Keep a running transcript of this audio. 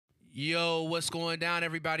Yo, what's going down,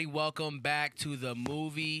 everybody? Welcome back to the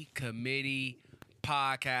Movie Committee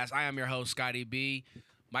Podcast. I am your host, Scotty B.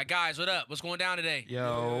 My guys, what up? What's going down today?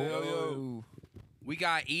 Yo. We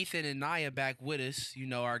got Ethan and Naya back with us. You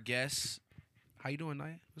know, our guests. How you doing,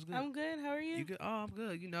 Naya? What's good? I'm good. How are you? You good? Oh, I'm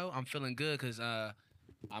good. You know, I'm feeling good because I'm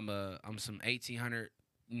some 1,800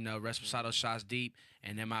 Reposado shots deep,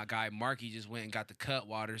 and then my guy Marky just went and got the cut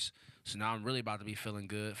waters. So now I'm really about to be feeling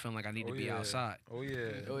good, feeling like I need to be outside. Oh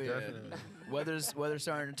yeah, definitely. Weather's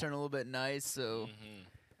starting to turn a little bit nice, so.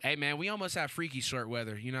 Hey man, we almost have freaky short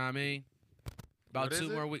weather. You know what I mean? About What two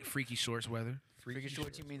is it? more weeks, freaky shorts weather. Freaky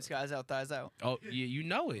shorts, you mean skies out, thighs out? Oh, yeah, you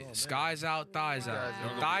know it. man. Skies out, thighs out. Wow.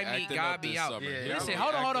 The thigh meat gotta be out. Yeah, Listen,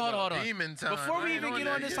 y'all hold be on. acting up demon time. Before we even get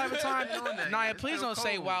on this type of time, Naya, Naya, please don't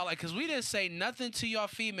say wild, because we didn't say nothing to y'all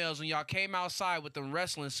females when y'all came outside with them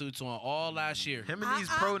wrestling suits on all last year. Him and these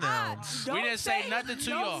pronouns. We didn't say nothing to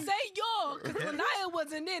y'all. Don't say y'all, because Naya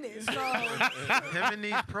wasn't in it. So Him and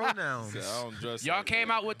these pronouns. I don't dress Y'all like came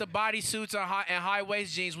that. out with the body suits and high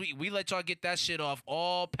waist jeans. We let y'all get that shit off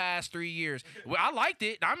all past 3 years. Well, I liked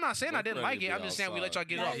it. I'm not saying I didn't like it. I'm just saying we let y'all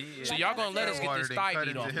get it off. Yeah. So y'all gonna let us get Water this done thigh cut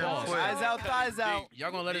meat into off. him Pause. quick. Eyes out, thighs out. Y'all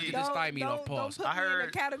gonna let us get this thigh meat off. don't Pause. put I me in a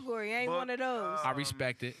heard- category. I ain't one of those. I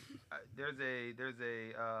respect it. There's a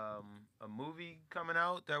movie coming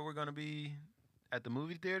out that we're gonna be at the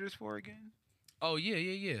movie theaters for again. Oh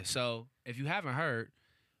yeah. So if you haven't heard,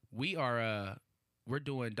 we're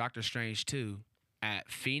doing Doctor Strange 2 at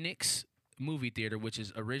Phoenix Movie Theater, which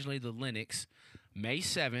is originally the Lenox, May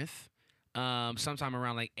 7th, sometime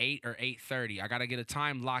around like 8 or 8:30. I gotta get a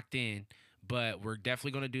time locked in, but we're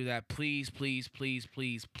definitely gonna do that. Please,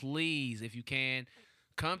 if you can,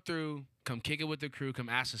 come through, come kick it with the crew, come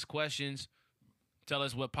ask us questions, tell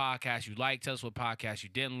us what podcast you like, tell us what podcast you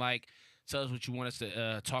didn't like, tell us what you want us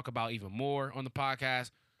to talk about even more on the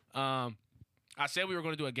podcast. I said we were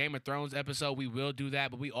going to do a Game of Thrones episode. We will do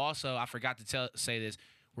that, but we also, I forgot to say this,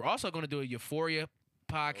 we're also going to do a Euphoria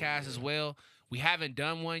podcast as well. We haven't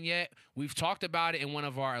done one yet. We've talked about it in one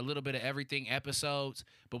of our A Little Bit of Everything episodes,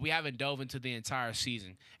 but we haven't dove into the entire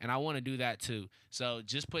season, and I want to do that too. So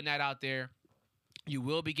just putting that out there. You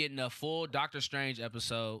will be getting a full Doctor Strange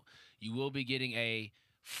episode. You will be getting a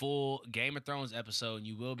full Game of Thrones episode, and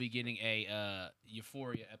you will be getting a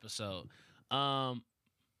Euphoria episode.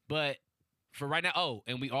 But for right now,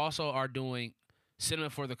 and we also are doing Cinema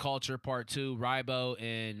for the Culture Part 2. Rybo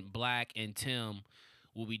and Black and Tim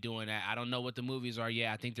will be doing that. I don't know what the movies are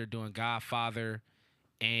yet. I think they're doing Godfather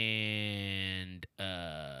and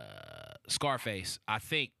Scarface. I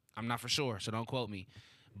think. I'm not for sure, so don't quote me.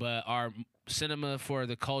 But our Cinema for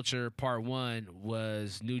the Culture Part 1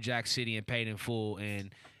 was New Jack City and Paid in Full,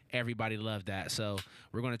 and everybody loved that. So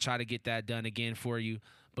we're going to try to get that done again for you.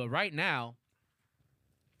 But right now,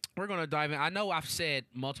 we're going to dive in. I know I've said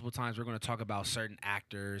multiple times we're going to talk about certain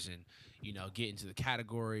actors and, get into the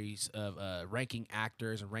categories of ranking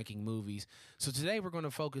actors and ranking movies. So today we're going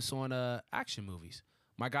to focus on action movies.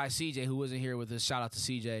 My guy CJ, who wasn't here with us, shout out to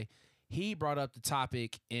CJ, he brought up the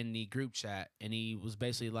topic in the group chat, and he was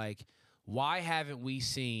basically like, why haven't we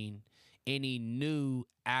seen any new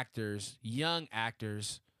actors, young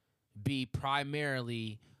actors, be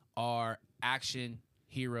primarily our action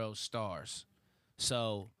hero stars?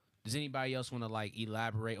 So does anybody else want to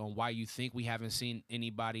elaborate on why you think we haven't seen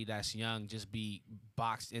anybody that's young just be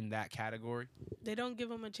boxed in that category? They don't give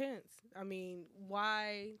them a chance. I mean,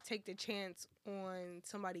 why take the chance on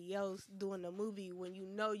somebody else doing the movie when you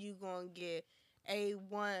know you're going to get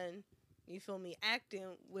A1, you feel me, acting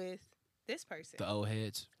with this person? The old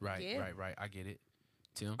heads. Right. Yeah. Right. I get it.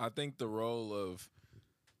 Tim? I think the role of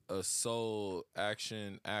a sole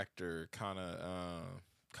action actor kind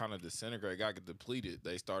of disintegrated, got depleted.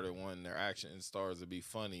 They started wanting their action stars to be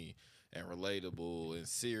funny and relatable and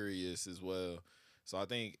serious as well. So I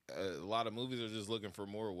think a lot of movies are just looking for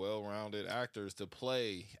more well-rounded actors to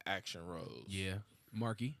play action roles. Yeah.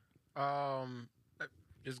 Marky?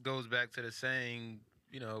 Just goes back to the saying,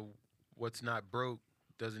 what's not broke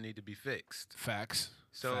doesn't need to be fixed. Facts.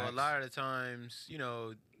 So Facts. a lot of the times,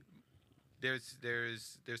 there's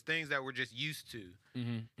things that we're just used to,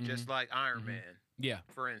 just like Iron Man, Yeah.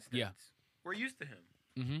 for instance. Yeah. We're used to him.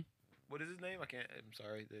 Mm-hmm. What is his name? I'm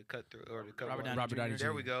sorry. The cut through or the cut. Robert one. Downey Robert Downey Jr.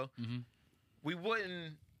 There we go. Mm-hmm. We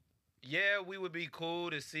wouldn't. Yeah, we would be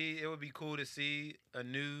cool to see. It would be cool to see a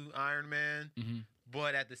new Iron Man. Mm-hmm.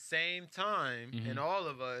 But at the same time, Mhm. and all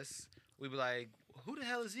of us, we'd be like, "Who the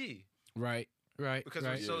hell is he?" Right. Because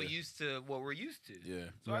right. we're so Yeah. used to what we're used to.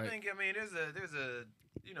 Yeah. So Right. I think there's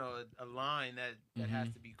a line that has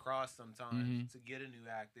Mhm. to be crossed sometimes to get a new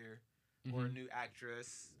actor or a Mhm. new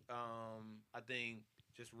actress. I think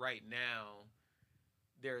just right now,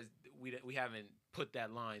 we haven't put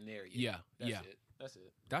that line there yet. Yeah, That's yeah. it. That's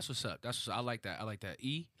it. That's what's up. That's what's up. I like that. I like that.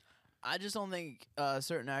 E. I just don't think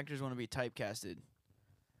certain actors want to be typecasted.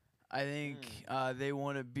 I think they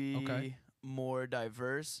want to be Okay. more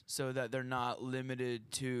diverse so that they're not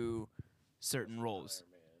limited to certain roles.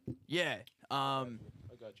 Yeah. I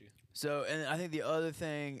got you. So, and I think the other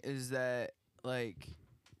thing is that, like,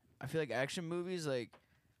 I feel like action movies, like,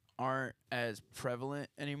 aren't as prevalent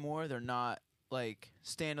anymore. They're not, like,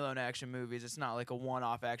 standalone action movies. It's not like a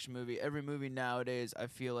one-off action movie. Every movie nowadays, I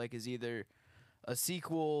feel like, is either a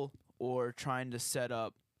sequel or trying to set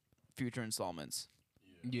up future installments.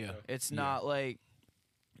 Yeah. It's Yeah. not like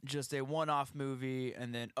just a one-off movie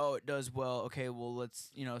and then, oh, it does well. Okay, well,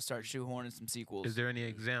 let's, start shoehorning some sequels. Is there any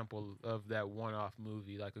example of that one-off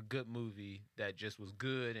movie, like a good movie that just was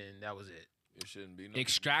good and that was it? It shouldn't be. No,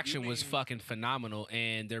 Extraction you was mean- fucking phenomenal,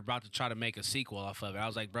 and they're about to try to make a sequel off of it. I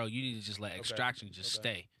was like, bro, you need to just let Extraction just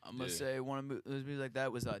stay. I'm going to Yeah. say one of those movies like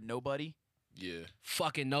that was Nobody. Yeah.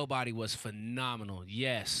 Fucking Nobody was phenomenal.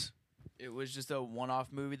 Yes. It was just a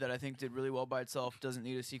one-off movie that I think did really well by itself. Doesn't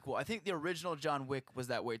need a sequel. I think the original John Wick was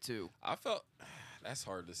that way too. I felt that's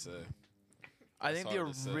hard to say. I That's think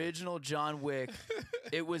hard to say. the original John Wick,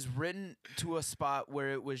 it was written to a spot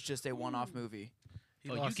where it was just a one-off movie. He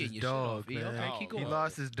Oh, you lost getting his your shit dog, off, E. man. Okay, keep Oh, He going.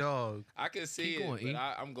 lost his dog. I can see Keep it, going, E. but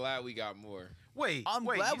I'm glad we got more. Wait, I'm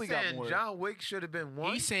wait, glad you we got saying more. John Wick should have been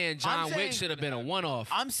one? He's saying John Wick saying- should have been a one-off.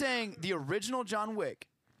 I'm saying the original John Wick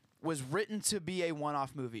was written to be a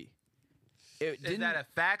one-off movie. It Is didn't. that a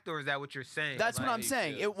fact or is that what you're saying? That's what Like, I'm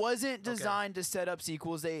saying. yeah. It wasn't designed to set up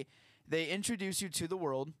sequels. They introduce you to the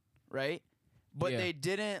world, right? But Yeah. they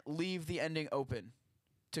didn't leave the ending open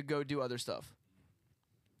to go do other stuff.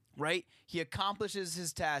 Right? He accomplishes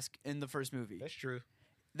his task in the first movie. That's true.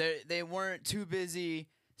 They weren't too busy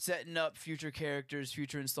setting up future characters,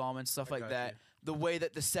 future installments, stuff I like got that. you. The way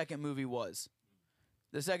that the second movie was.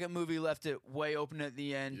 The second movie left it way open at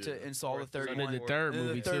the end Yeah. to install the third And then one. the third And then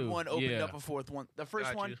movie the third too. one opened yeah. up a fourth one. The first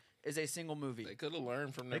Got one you. is a single movie. They could have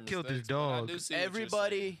learned from They their killed his mistakes, but I dog. do see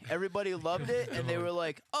what you're Everybody loved it, and they were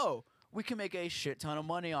like, "Oh, we can make a shit ton of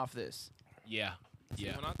money off this." Yeah. saying.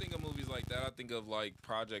 Yeah. When I think of movies like that, I think of like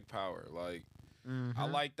Project Power. Like Mhm. I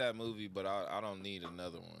like that movie, but I don't need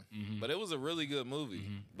another one. Mhm. But it was a really good movie.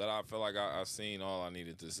 Mhm. But I feel like I've seen all I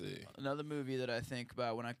needed to see. Another movie that I think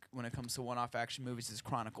about when it comes to one-off action movies is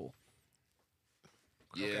Chronicle.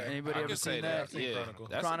 Yeah, Anybody I ever could say seen that. that? I've seen Yeah, Chronicle.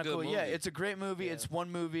 that's Chronicle, a good movie. yeah, it's a great movie. Yeah. It's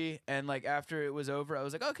one movie, and like after it was over, I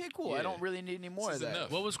was like, "Okay, cool. I Yeah. don't really need any more This of is that."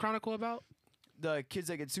 enough. What was Chronicle about? The kids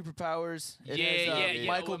that get superpowers. It Yeah, has, yeah, yeah.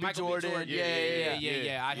 Michael With B. Jordan. Yeah.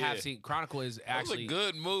 Yeah. I have Yeah. seen Chronicle is That actually was a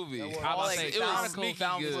good movie. That was- I was All, about like, to say it was Chronicle sneaky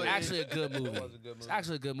found good. footage. actually a good movie. It was a good It's movie.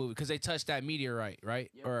 actually a good movie because they touched that meteorite,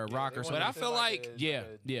 right? Or a rock or But something. I feel like Yeah.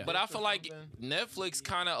 But I feel like Netflix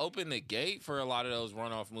kind of opened the gate for a lot of those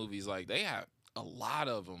runoff movies. Like they have a lot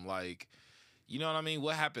of them. Like, you know what I mean?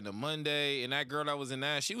 What happened to Monday? And that girl that was in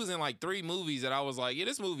that, she was in like 3 movies that I was like, yeah,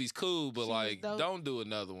 this movie's cool, but She was like, dope. don't do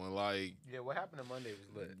another one. Like, Yeah, what happened to Monday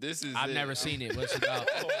was lit. this is. I've it. never seen it. What's it about?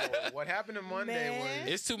 Oh, what happened to Monday Man.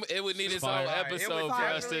 was It's too. It would need its Fire. own It was episode for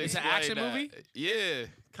fire. us to. It's an explain action that. movie? Yeah,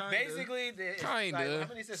 basically the, it's kinda. Like, how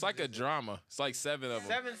many It's sisters like a is it? drama. It's like 7 of them.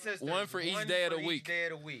 7 sisters. One for each day of the week. Day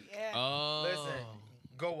of the week. Yeah. Oh. Listen,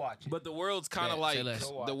 go watch it. But the world's kind of Yeah, like say less.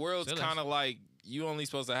 the world's Say less. kind of like you only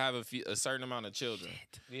supposed to have a certain amount of children.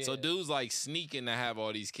 Yeah. So dude's like sneaking to have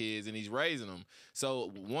all these kids and he's raising them. So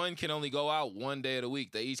one can only go out 1 day of the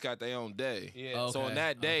week. They each got their own day. Yeah. So on Okay,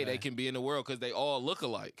 that day okay. they can be in the world because they all look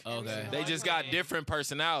alike. Okay. They just got different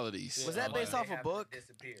personalities. Was that based They off a have book?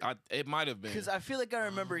 disappeared. It might have been. Because I feel like I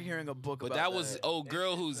remember hearing a book But about that was old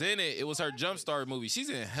girl who's in it. It was her Jumpstart movie. She's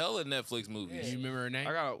in hella Netflix movies. You remember her name?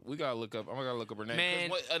 We gotta look up. I'm gonna look up her name.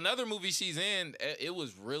 'Cause Man. another movie she's in, it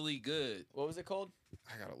was really good. What was it called?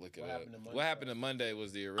 I gotta look it What up. Happened to Monday? What happened to Monday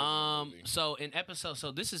was the original movie.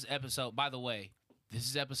 So this is episode, by the way, this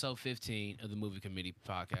is episode 15 of the Movie Committee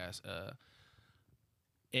podcast.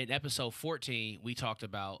 In episode 14, we talked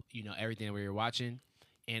about, everything that we were watching,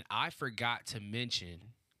 and I forgot to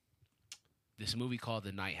mention this movie called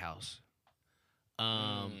The Night House.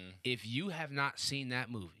 If you have not seen that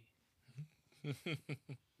movie,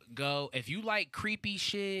 go. If you like creepy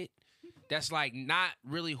shit, that's like not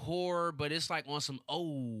really horror, but it's like on some,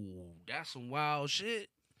 that's some wild shit.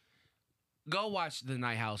 Go watch The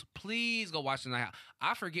Night House. Please go watch The Night House.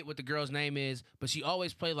 I forget what the girl's name is, but she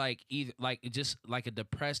always played just like a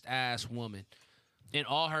depressed ass woman in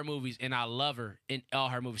all her movies, and I love her in all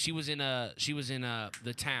her movies. She was in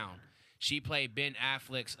The Town. She played Ben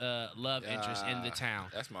Affleck's love interest in The Town.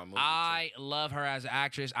 That's my movie. I love her as an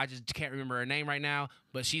actress. I just can't remember her name right now,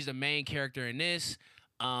 but she's the main character in this.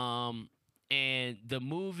 And the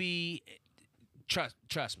movie,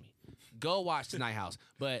 trust me, go watch The Night House.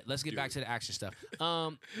 But let's get back to the action stuff.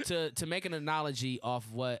 To make an analogy off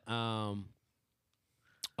what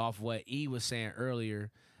E was saying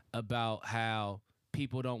earlier about how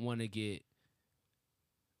people don't want to get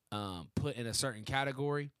put in a certain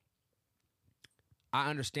category. I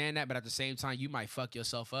understand that, but at the same time, you might fuck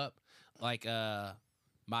yourself up. Like my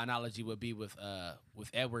analogy would be with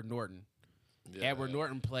Edward Norton. Yeah. Edward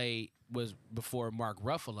Norton was before Mark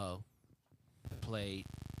Ruffalo played.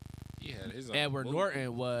 He had his own Edward movie.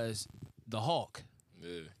 Norton was the Hulk.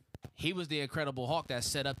 Yeah. He was the Incredible Hulk that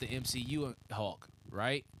set up the MCU Hulk,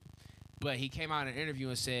 right? But he came out in an interview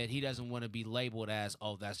and said he doesn't want to be labeled as,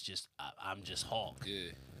 oh, I'm just Hulk.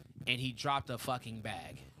 Yeah. And he dropped a fucking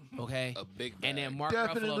bag, okay? A big bag. And then Mark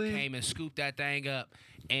Definitely. Ruffalo came and scooped that thing up.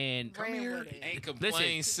 And Ran with it. Ain't complained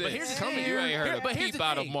Listen, since. but here's the You thing. ain't heard a But here's peep the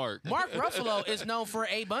out of thing. Mark. Mark Ruffalo is known for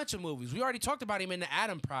a bunch of movies. We already talked about him in the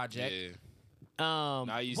Adam Project. Yeah.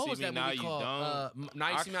 Now You what See was Me, that Now movie You called? Don't. Now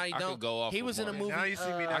You See Me, Now You I could Don't. go off He of was in a Mark. movie. Now You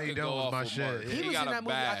See Me, Now I You could go Don't was off my of Mark. shit. He He was got in a that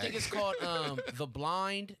movie. I bag. think it's called The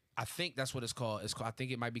Blind. I think that's what it's called. I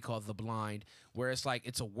think it might be called The Blind, where it's like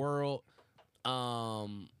it's a world.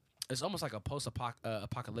 It's almost like a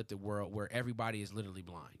post-apocalyptic world where everybody is literally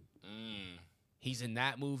blind. He's in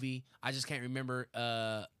that movie. I just can't remember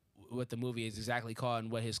what the movie is exactly called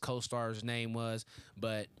and what his co-star's name was.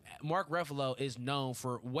 But Mark Ruffalo is known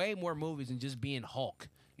for way more movies than just being Hulk.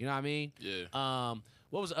 You know what I mean? Yeah.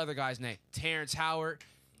 What was the other guy's name? Terrence Howard.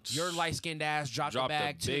 Your light-skinned ass dropped a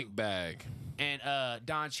bag a big too. bag. And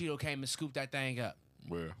Don Cheadle came and scooped that thing up.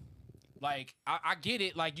 Where? Like, I get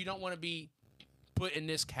it. Like, you don't want to be put in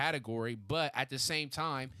this category, but at the same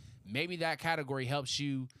time, maybe that category helps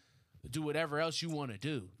you do whatever else you want to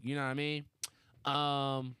do. You know what I mean?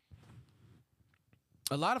 A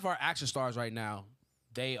lot of our action stars right now,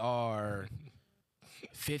 they are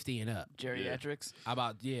 50 and up. Geriatrics. How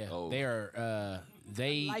about Oh. they are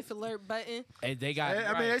they Life alert button. and they got.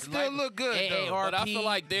 I mean, they still look good, though. AARP, But I feel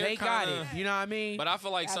like they got kinda- it. You know what I mean? But I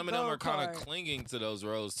feel like That some of them gold are kind of card. clinging to those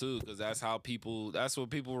roles too, because that's what people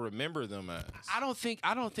remember them as. I don't think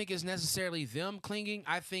it's necessarily them clinging.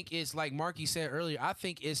 I think it's like Marky said earlier. I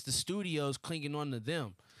think it's the studios clinging on to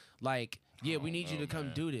them. Like, yeah, we need you to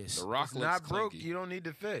come do this. The Rock It's looks not broke. clinky. You don't need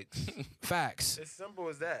to fix. Facts. It's simple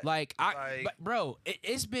as that. Like Like- but bro,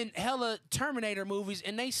 it's been hella Terminator movies,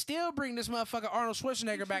 and they still bring this motherfucker Arnold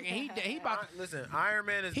Schwarzenegger back, and he about Listen, Iron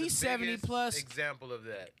Man is He's the 70 biggest plus. example of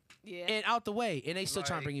that. Yeah. and out the way, and they still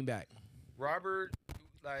trying to Like- bring him back. Robert,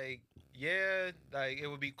 like, yeah, like it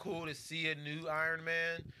would be cool to see a new Iron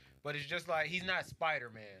Man, but it's just like he's not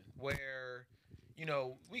Spider-Man, where, you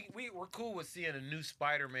know, we're cool with seeing a new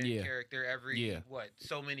Spider-Man Yeah. character every Yeah.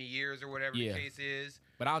 so many years or whatever Yeah. the case is.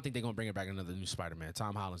 But I don't think they're gonna bring it back another new Spider-Man.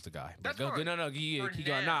 Tom Holland's the guy. But That's go, fine. no, yeah, For keep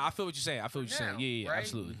going. now. Nah, I feel what you're saying. For now, Yeah, right?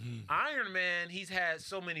 absolutely. Iron Man, he's had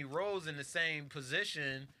so many roles in the same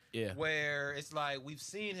position Yeah. where it's like we've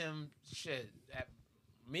seen him at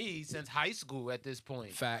me since high school at this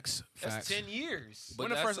point. Facts. That's 10 years. But When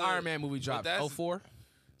the that's first a- Iron Man movie but dropped? that's- 04?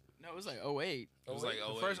 No, it was like 08. It was like, The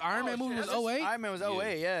oh, first wait. Iron Man Oh, movie shit, was 08? Iron Man was Yeah.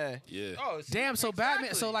 08, yeah. Yeah. Oh, see, Damn, so Batman,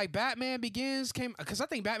 so exactly. like Batman Begins came, because I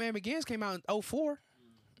think Batman Begins came out in 04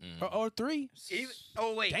 Mm. or 03. Even,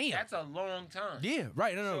 oh wait, Damn. that's a long time. Yeah,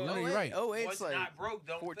 right. No, So, you're right. 08's What's like not broke,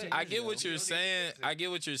 don't 14 fix. I years get ago. what you're You don't need to saying. fix it. I get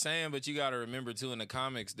what you're saying, but you got to remember too. In the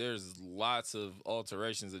comics, there's lots of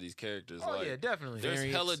alterations of these characters. Oh like, yeah, definitely. there's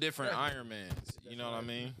Variants. hella different Definitely. Iron Mans. You know what I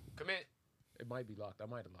mean? Commit. It might be locked. I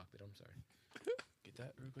might have locked it. I'm sorry. Get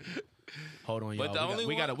that real quick. Hold on, But y'all. the only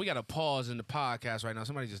we got one- we got to pause in the podcast right now.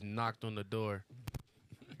 Somebody just knocked on the door.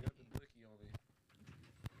 You got the blicky on me.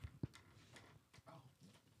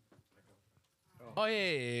 Oh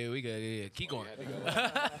yeah, we good. Yeah, keep going.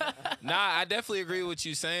 Nah, I definitely agree with what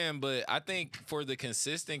you're saying, but I think for the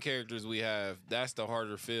consistent characters we have, that's the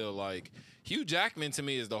harder feel. Like Hugh Jackman to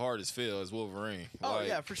me is the hardest feel as Wolverine. Oh, Like,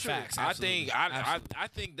 yeah, for sure. Facts. I Absolutely. think I Absolutely.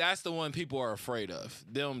 think that's the one people are afraid of.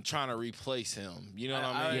 Them trying to replace him. You know what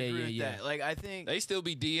I mean? Yeah, agree with yeah. that. Like, I think They still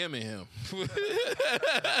be DMing him.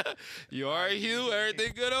 You all right, Hugh?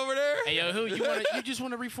 Everything good over there? Hey yo, who you just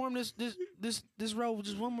want to reform this role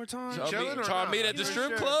just one more time? Sure. Chilling or Trying to not? meet at the For strip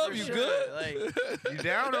sure, club? for You sure. good? Like, You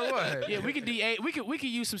down or what? Yeah, we could we could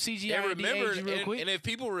use some CGI And and remember, de-age you real quick. and if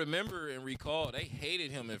people remember and recall, they hated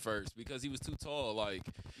him at first because he was too tall. Like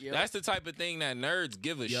Yep. that's the type of thing that nerds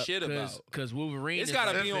give a Yep, shit about. Because Wolverine It's is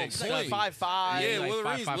gotta like- be on It's point. like 5'5". Yeah, like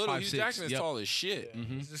Wolverine's 5'5", little. Hugh 5'6". Jackson is Yep. tall as shit.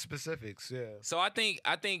 Mhm. It's the specifics, yeah. So I think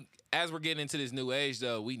as we're getting into this new age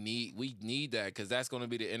though, we need that because that's going to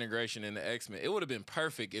be the integration in the X-Men. It would have been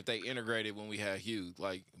perfect if they integrated when we had Hugh.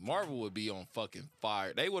 Like Marvel would be on fucking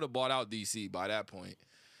fire. They would have bought out DC by that point.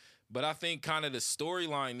 But I think kind of the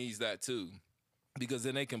storyline needs that too. Because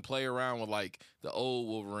then they can play around with like the old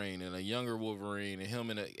Wolverine and a younger Wolverine and him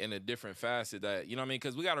in a different facet that, you know what I mean?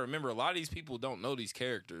 Because we got to remember a lot of these people don't know these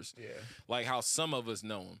characters. Yeah. Like how some of us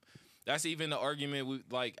know them. That's even the argument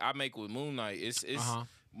I make with Moon Knight. It's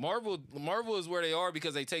Marvel is where they are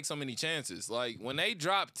because they take so many chances. Like when they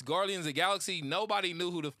dropped Guardians of the Galaxy, nobody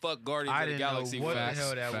knew who the fuck Guardians I of the didn't know Galaxy what was. the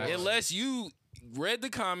hell that Facts. was. Unless you read the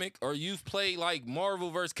comic or you've played like Marvel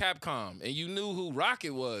vs. Capcom and you knew who Rocket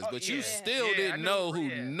was, but you yeah. still Yeah, I didn't knew- know who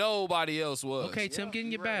yeah. nobody else was. Okay, Tim, get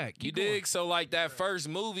in your bag. You Keep going. dig? So like that first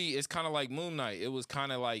movie is kind of like Moon Knight. It was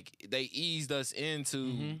kind of like they eased us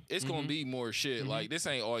into it's gonna be more shit. Like this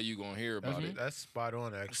ain't all you gonna hear about it. That's spot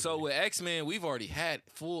on, actually. So with X-Men, we've already had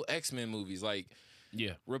full X-Men movies. Like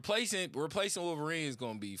Yeah. replacing Wolverine is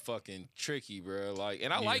gonna be fucking tricky, bro. Like,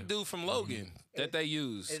 and I like dude from Logan that they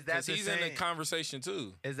use Is that because the he's in the same- conversation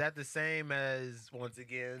too. is that the same as, once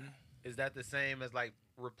again, is that the same as like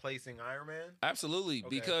replacing Iron Man? Absolutely, Okay.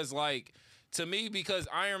 because like to me, because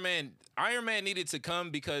Iron Man needed to come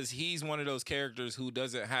because he's one of those characters who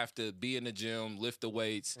doesn't have to be in the gym, lift the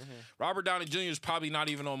weights. Robert Downey Jr. is probably not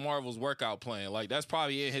even on Marvel's workout plan. Like that's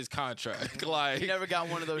probably in his contract. Like He never got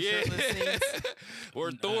one of those yeah. shirtless scenes.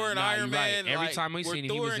 Or Thor and nah, Iron you're right. Man. Every like, time we where seen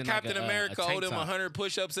him, he Thor was and in, like, Captain a America tank owed him top. 100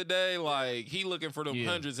 push-ups a day. Like he looking for them Yeah.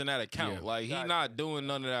 hundreds in that account. Yeah. Like he Gotcha. not doing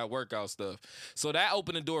none of that workout stuff. So that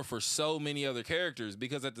opened the door for so many other characters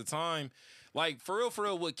because at the time, like for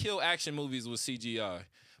real, what killed action movies was CGI.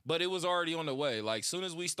 But it was already on the way. Like soon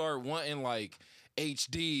as we start wanting like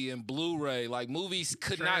HD and Blu-ray, like movies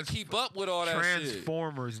could not keep up with all that shit.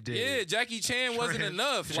 Transformers did. Yeah, Jackie Chan wasn't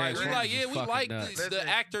enough. Like we Transformers like, yeah, was we fucking like nuts. the Listen.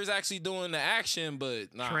 actors actually doing the action,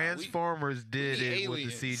 but nah, Transformers did we it with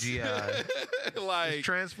aliens. the CGI. like It's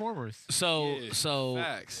Transformers. So yeah, so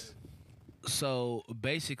facts. so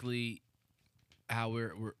basically, how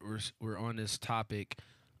we're on this topic,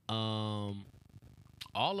 all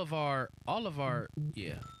of our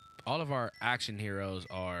action heroes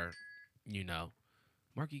are, you know,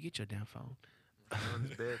 Mark, you get your damn phone.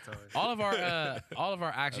 It's bedtime. All of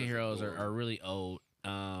our action heroes are really old.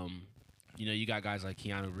 You know, you got guys like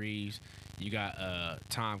Keanu Reeves, you got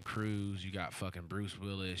Tom Cruise, you got fucking Bruce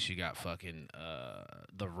Willis, you got fucking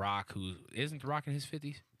The Rock, who isn't The Rock in his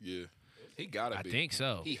 50s? Yeah, he gotta I be. think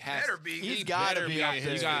so. He has Better be. He He's gotta better be be out in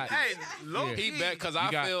there. his You got- 50s. Hey, low Yeah. He bet because You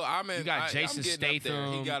I got- feel I'm in. You got I'm Jason getting up there.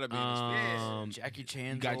 Statham. He gotta be in his 50s. Jackie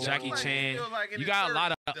Chan. You got old. Jackie Like, Chan. still like in You his got a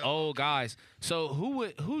lot of 30s, though. old guys. So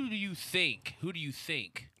who do you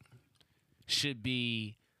think should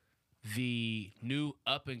be the new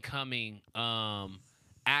up and coming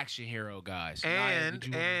action hero guys? Naya, And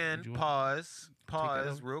would you- pause that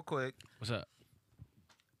over? real quick. What's up?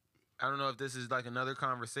 I don't know if this is like another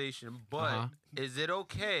conversation, but Uh-huh. is it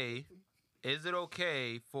okay? Is it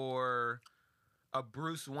okay for a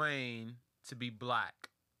Bruce Wayne to be black?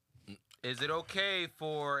 Is it okay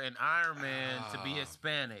for an Iron Man to be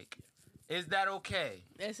Hispanic? Is that okay?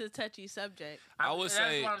 It's a touchy subject. I would that's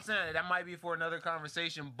say- what I'm saying. That might be for another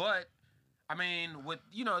conversation, but I mean, with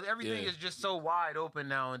everything Yeah. is just so wide open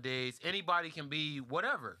nowadays. Anybody can be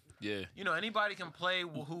whatever. Yeah. Anybody can play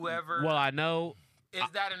whoever. Well, I know. is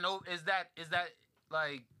that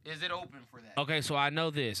like, is it open for that? Okay, so I know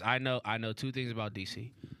this. I know two things about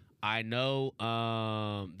DC. I know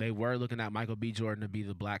they were looking at Michael B. Jordan to be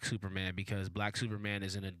the Black Superman because Black Superman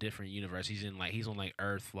is in a different universe. He's on like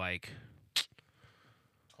Earth, like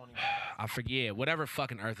I forget whatever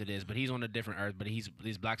fucking Earth it is, but he's on a different Earth. But he's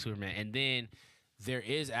Black Superman, and then there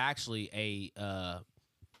is actually a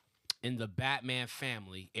in the Batman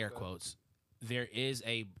family, air quotes, there is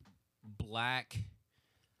a black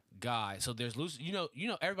guy. So there's Lucius. You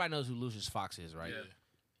know, everybody knows who Lucius Fox is, right? Yeah.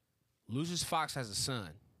 Lucius Fox has a son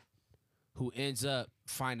who ends up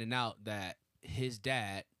finding out that his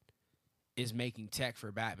dad is making tech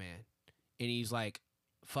for Batman, and he's like,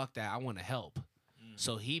 "Fuck that! I want to help."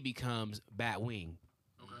 So he becomes Batwing.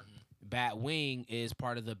 Batwing is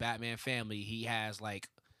part of the Batman family. He has like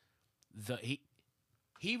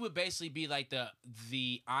he would basically be like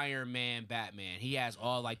the Iron Man Batman. He has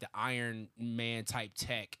all like the Iron Man type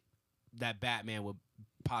tech that Batman would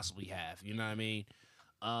possibly have. You know what I mean?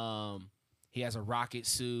 He has a rocket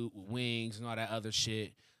suit with wings and all that other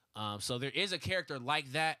shit. So there is a character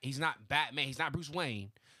like that. He's not Batman. He's not Bruce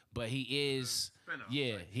Wayne, but he is. Spin-off,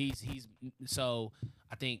 Yeah, right. he's. So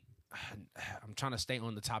I think I'm trying to stay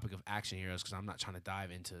on the topic of action heroes because I'm not trying to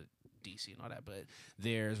dive into DC and all that. But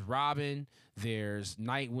there's Robin, there's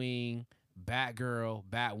Nightwing, Batgirl,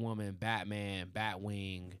 Batwoman, Batman,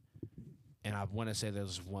 Batwing, and I want to say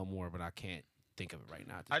there's one more, but I can't think of it right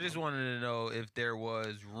now. at this I just moment. wanted to know if there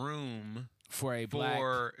was room for a black.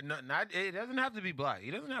 for not. It doesn't have to be black.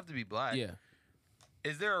 He doesn't have to be black. Yeah,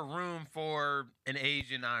 Is there a room for an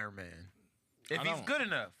Asian Iron Man? If I he's don't- good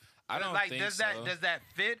enough. I don't like think does so. that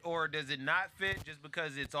fit or does it not fit just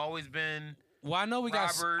because it's always been well I know we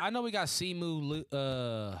Robert- got Simu.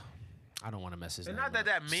 I don't want to mess his and name not that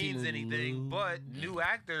up. that means Simu anything, Liu. but new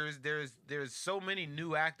actors, there's so many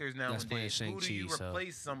new actors playing nowadays. Who do you Shang-Chi, so-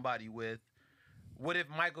 replace somebody with? What if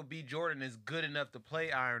Michael B. Jordan is good enough to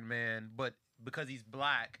play Iron Man, but because he's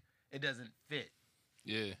black, it doesn't fit?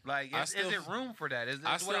 Yeah. Like, I is still- it room for that? Is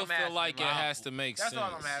I what still I'm feel asking. like it has to make That's sense.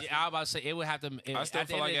 all I'm asking. Yeah, I was about to say it would have to. I still at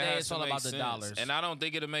the feel end like of it the day, has it's to all make about sense. the dollars. And I don't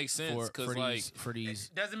think it'll make sense for because like these.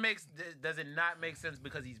 Does it not make sense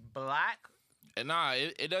because he's black? And nah,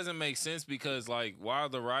 it doesn't make sense because like while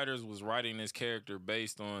the writers was writing this character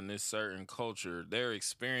based on this certain culture, their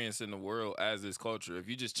experience in the world as this culture. If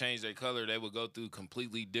you just change their color, they would go through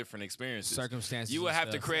completely different experiences. Circumstances. You would and have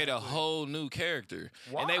to stuff. create a whole new character,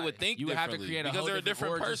 and they Why? would think You would have to differently create a because whole they're a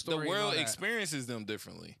different different origin person. The story and all world that. experiences them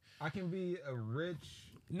differently. I can be a rich.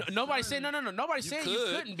 Nobody's saying no. Nobody's saying you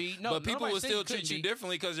couldn't be. No, but people nobody's will saying still you couldn't treat you be.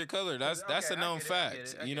 differently because you're colored. That's Okay, a known I get fact.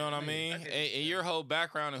 it, I You get know it, what I I get it, mean? I get it. And your whole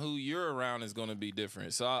background and who you're around is going to be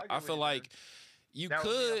different. So get I what feel you're like you That would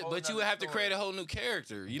be a could, whole but you would nother have to create a story. whole new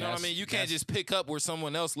character. You know what I That's- mean? You can't that's- just pick up where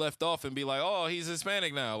someone else left off and be like, oh, he's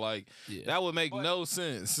Hispanic now. Like Yeah. that would make But- no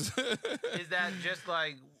sense. Is that just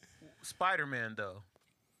like Spider-Man though?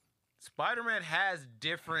 Spider-Man has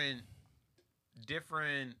different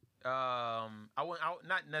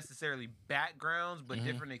not necessarily backgrounds, but Mhm.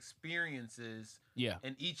 different experiences Yeah.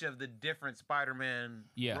 in each of the different Spider-Man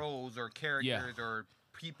Yeah. roles or characters or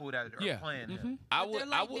people that are Yeah. playing him. Mhm. But they're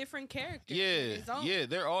like different characters. in his own. yeah,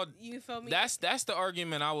 they're all. You feel me? That's the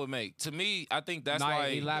argument I would make. To me, I think that's Nah, why.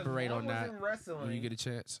 elaborate One on was that in wrestling. when you get a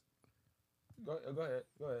chance. Go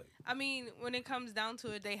ahead. I mean, when it comes down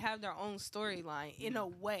to it, they have their own storyline in a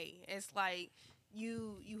way. It's like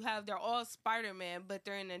you have they're all Spider-Man, but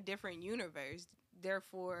they're in a different universe.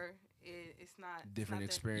 Therefore, it's not Different it's not the-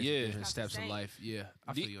 experiences, Yeah. different it's not steps the in same. life. Yeah,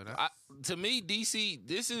 I D- feel you on that. To me, DC,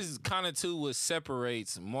 this is kind of too what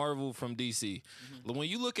separates Marvel from DC. When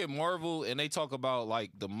you look at Marvel and they talk about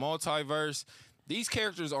like the multiverse, these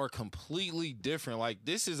characters are completely different. Like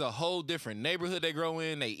this is a whole different neighborhood they grow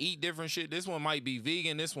in. They eat different shit. This one might be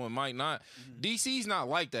vegan. This one might not. DC's not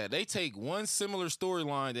like that. They take one similar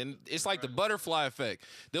storyline and it's like the butterfly effect.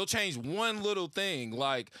 They'll change one little thing.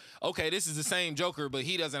 Like, okay, this is the same Joker, but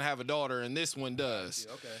he doesn't have a daughter and this one does.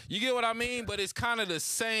 Okay. You get what I mean? But it's kind of the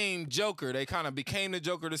same Joker. They kind of became the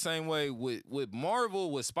Joker the same way with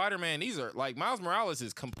Marvel, with Spider-Man. These are like Miles Morales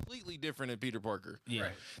is completely different than Peter Parker. Yeah.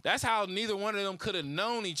 Right. That's how neither one of them could have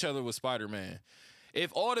known each other with Spider-Man. If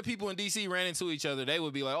all the people in DC ran into each other, they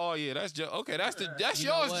would be like, "Oh yeah, that's okay. That's You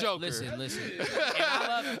know yours, what? Joker." Listen. And I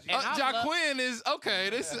love. And I love- Jaquin is okay.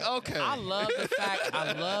 This is okay. I love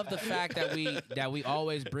the fact that we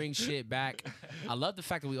always bring shit back. I love the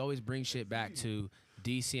fact that we always bring shit back to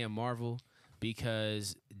DC and Marvel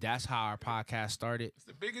because that's how our podcast started. It's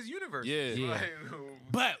the biggest universe. Yeah. Yeah. Like,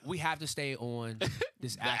 But we have to stay on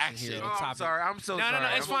this action action. hero oh, I'm topic. sorry. I'm so No,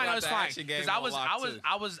 sorry. it's I'm fine. got It's the fine. action game Because I on was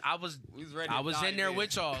We was ready to in dive there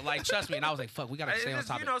with y'all. Like, trust me. And I was like, fuck, we gotta It's stay on just,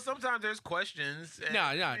 topic. sometimes there's questions. and, No,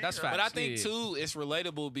 that's you know, facts. But I think Yeah. too, it's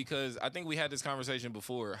relatable because I think we had this conversation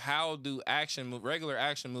before. How do regular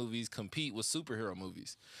action movies compete with superhero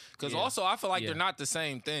movies? Because Yeah. also I feel like Yeah. they're not the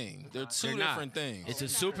same thing. They're two They're not. different things. It's a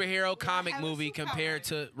They're not. superhero comic have a movie superpower. compared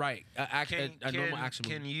to a normal action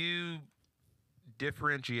movie. Can you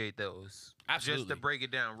differentiate those? Just Absolutely. to break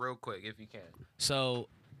it down real quick, if you can. So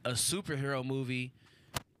a superhero movie,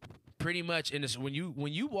 pretty much in this when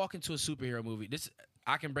you walk into a superhero movie, this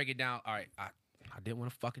I can break it down. All right, I didn't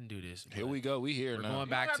want to fucking do this. Here but we go. We here We're now. going You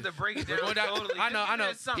back don't have to break it we're down going down- totally. I know, Just I know. give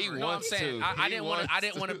me a summary. He No, I'm wants saying to. I He didn't want wants I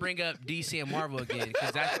didn't want to to. bring up DC and Marvel again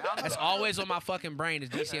because that's always on my fucking brain is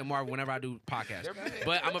DC and Marvel whenever I do podcasts.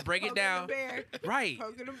 But I'm gonna break it down. Right.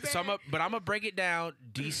 So I'm gonna break it down.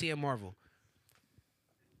 DC and Marvel.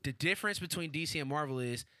 The difference between DC and Marvel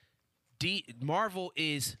is Marvel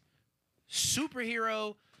is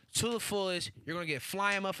superhero to the fullest. You're gonna get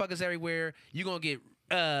flying motherfuckers everywhere. You're gonna get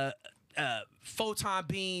photon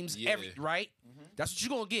beams. Yeah. Right. That's what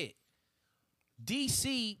you're gonna get.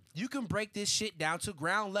 DC, you can break this shit down to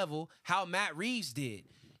ground level how Matt Reeves did.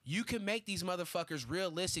 you can make these motherfuckers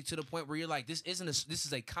realistic to the point where you're like, this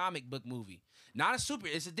is a comic book movie. Not a super.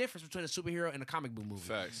 It's a difference between a superhero and a comic book movie.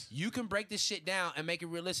 Facts. You can break this shit down and make it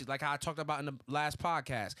realistic, like how I talked about in the last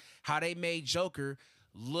podcast. How they made Joker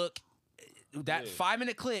look, that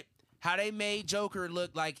 5-minute clip. How they made Joker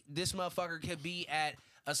look like this motherfucker could be at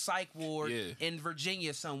a psych ward in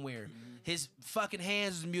Virginia somewhere. His fucking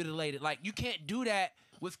hands is mutilated. Like, you can't do that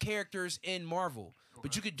with characters in Marvel,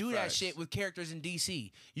 but you could do that shit with characters in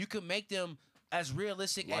DC. You could make them as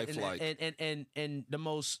realistic and the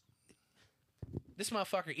most. This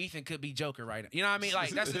motherfucker Ethan could be Joker right now. You know what I mean?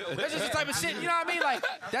 Like, that's just the type of shit. You know what I mean? Like,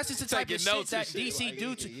 that's just the type of shit that DC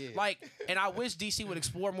do to like. And I wish DC would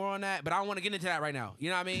explore more on that, but I don't want to get into that right now.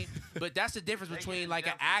 You know what I mean? But that's the difference between like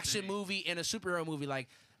an action movie and a superhero movie. Like,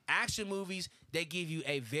 action movies, they give you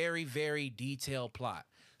a very, very detailed plot.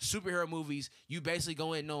 Superhero movies, you basically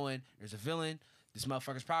go in knowing there's a villain. This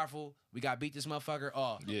motherfucker's powerful. We got to beat this motherfucker.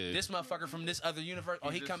 Oh, this motherfucker from this other universe. Oh,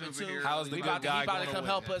 he coming too. How's the he good about guy to gonna come win?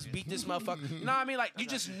 help us beat this motherfucker. You know what I mean? Like, you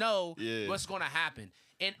just know what's going to happen.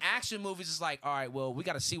 In action movies, it's like, all right, well, we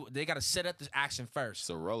got to see what they got to set up this action first. It's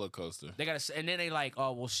a roller coaster. They got to, and then they like,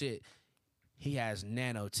 oh well, shit. He has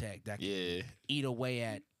nanotech that can eat away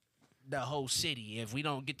at the whole city. If we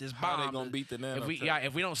don't get this bomb, How they gonna beat the nanotech?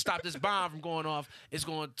 if we don't stop this bomb from going off, it's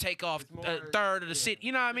gonna take off a third of the city.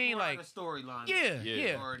 You know what I mean? Like, a storyline.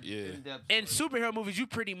 Yeah. In superhero movies, you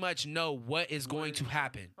pretty much know what is going to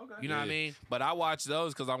happen. You know what I mean? But I watch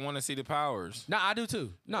those because I want to see the powers. No, I do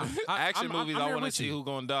too. No, Action movies, I want to to see who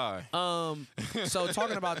gonna die. So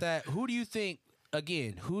talking about that, who do you think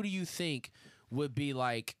would be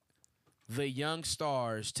like the young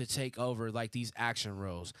stars to take over like these action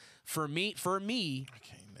roles? For me, I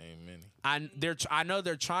can't name many. I know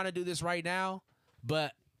they're trying to do this right now,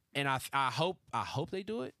 but I hope they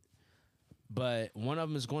do it. But one of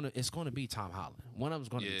them is going to be Tom Holland. One of them is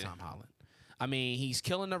going to be Tom Holland. I mean, he's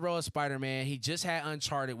killing the role of Spider-Man. He just had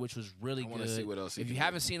Uncharted, which was really good. See what else. If you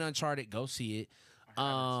haven't seen Uncharted, go see it.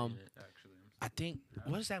 I think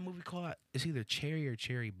what is that movie called? It's either Cherry or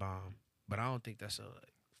Cherry Bomb, but I don't think that's a.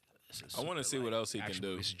 I want to see what else he can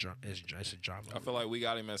do. It's a drama. I feel like we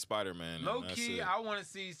got him as Spider-Man. Low key, I want to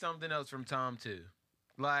see something else from Tom too.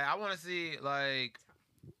 Like, I want to see like.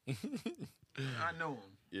 I know him.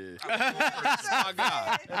 Yeah. That's my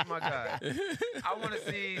guy. That's my guy. I want to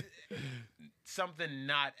see something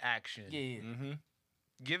not action. Yeah. Mm-hmm.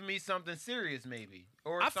 Give me something serious, maybe,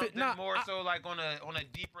 or something so like on a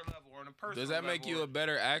deeper level or on a personal. Does that make you a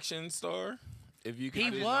better action star? If you can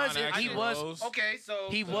okay. So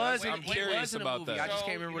he was. I'm curious about that. I just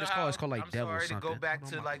can't remember what it's called. It's called like I'm Devil sorry something. to go back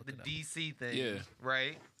to like the DC thing. Yeah.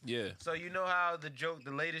 Right. Yeah. So you know how the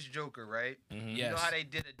latest Joker, right? Mm-hmm. Yes. You know how they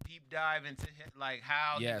did a deep dive into like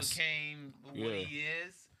how he became what he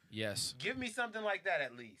is. Yes. Give me something like that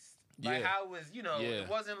at least. Like how it was, it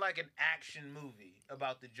wasn't like an action movie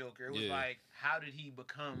about the Joker. It was like, how did he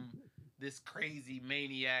become this crazy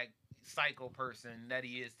maniac psycho person that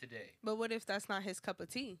he is today? But what if that's not his cup of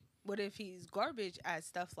tea? What if he's garbage at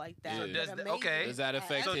stuff like that? Yeah. but Does that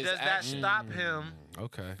affect So his does that action? stop him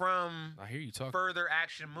from I hear you talking. further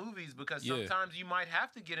action movies? Because sometimes you might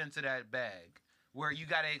have to get into that bag where you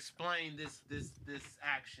got to explain this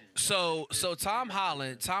action. So Tom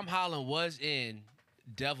Holland was in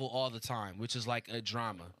Devil All the Time, which is like a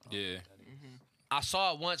drama. Yeah. I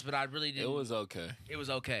saw it once, but I really didn't. It was okay. It was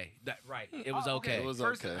okay. It was okay. It was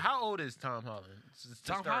First, okay. how old is Tom Holland?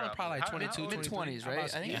 Tom Holland probably like 22, mid-20s, right? I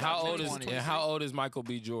think And how old is Michael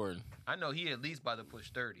B. Jordan? I know he at least about to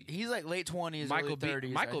push 30. He's like late 20s, Michael early 30s. B.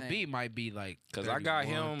 Michael B. might be like Because I got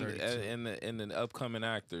 31, him 32. in the upcoming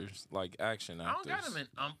actors, like action I actors. don't got him in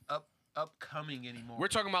upcoming anymore. We're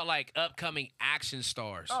talking about like upcoming action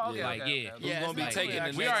stars. Oh, okay, like okay, yeah. okay. Who's gonna be Like, taking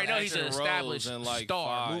the we next already know he's an action established roles in, like,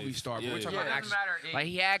 star, 5. movie star. But Yeah. we're talking It about doesn't action. matter age. Like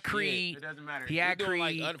he had Creed. It doesn't matter. He age. had We're doing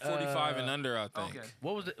Creed. like 45 and under, I think. Okay.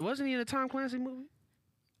 What was it? Wasn't he in a Tom Clancy movie?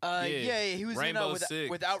 He was Rainbow Six.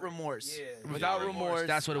 Without Remorse. Yeah. Without Remorse.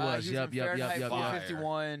 That's what it was. He Yep, in yep, Fahrenheit yep.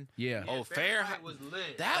 451. Yeah. Oh, Fahrenheit was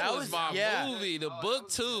lit. That was my yeah. movie. The book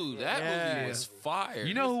too. That movie was fire.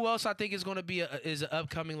 You know who else I think is going to be is an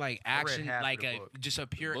upcoming like action, half like of the a book. just a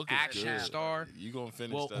pure Book is action good. star. You gonna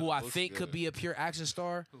finish Well, that? who I Book's think could good. be a pure action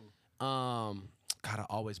star. Who? God, I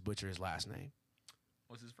always butcher his last name.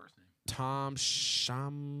 What's his first name? Tom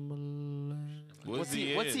Shyamalan. What's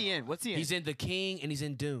he in? He's in The King and he's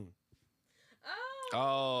in Dune.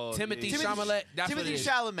 Oh, Timothy yeah. Chalamet. That's what Timothy it is.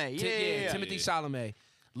 Chalamet. Yeah. Timothy Chalamet.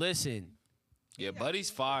 Listen, Yeah, Buddy's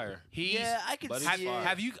fire. he's. Yeah, I can Buddy's see it.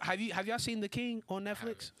 fire. Have y'all seen The King on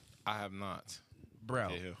Netflix, I have not. bro?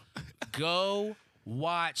 Yeah. Go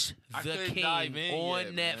watch I The couldn't King dive in on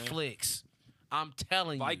yet, man. Netflix. I'm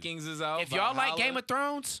telling you. Vikings is out. If y'all like Valhalla. Game of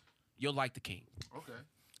Thrones, you'll like The King. Okay.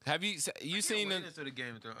 Have you seen the? into the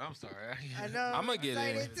Game of Thrones. I'm sorry. I know. I'm gonna get in,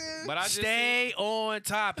 excited too. but I just Stay on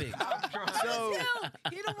topic. So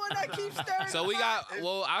he the one that keeps stirring. So we got.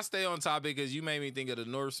 Well, I stay on topic because you made me think of the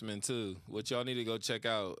Norseman too, which y'all need to go check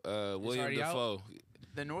out. William already out? Dafoe.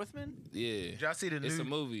 The Northman? Yeah, Did y'all see the it's new a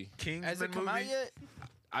movie. Kingsman Has it come movie? out yet?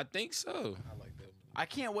 I think so. I like that movie. I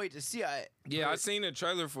can't wait to see it. Yeah, I seen the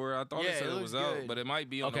trailer for it. I thought Yeah, it said it it was looks out, good. but it might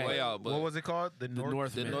be on Okay. the way out. But What was it called? The The North.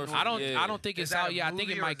 Northman. Northman, I don't. yeah. I don't think Is it's that out a yet. I think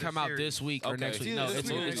movie it or might is it come out series? this week or Okay. next week. It's No, either it's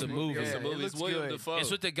this week or it's a next movie. week. it's Yeah, a movie. it It's looks William good. Dafoe.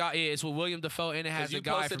 It's with the guy. Yeah, it's with William Dafoe, and it has Because the you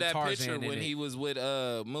guy posted from that Tarzan picture in when it. he was with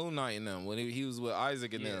Moon Knight and them, when he was with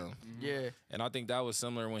Isaac and them. Yeah. And I think that was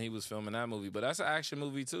similar when he was filming that movie. But that's an action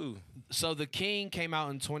movie too. So The King came out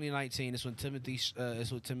in 2019. It's with Timothy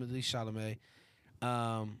Chalamet.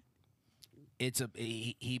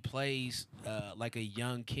 He plays like a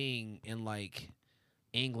young king in like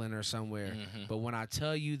England or somewhere. Mhm. But when I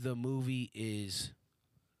tell you the movie is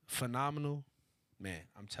phenomenal, man,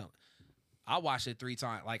 I'm telling. I watched it 3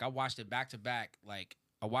 times. Like I watched it back to back. Like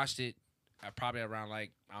I watched it probably around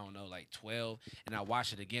like I don't know, like 12, and I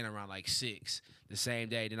watched it again around like 6 the same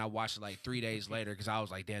day. Then I watched it like 3 days later because I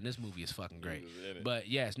was like, damn, this movie is fucking great. He was in it. But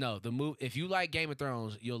yes, no, the movie. If you like Game of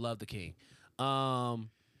Thrones, you'll love The King.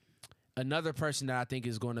 Another person that I think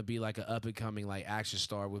is going to be like an up and coming like action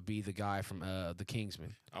star would be the guy from The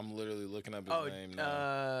Kingsman. I'm literally looking up his Oh, name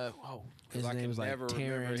now. His I name can was like never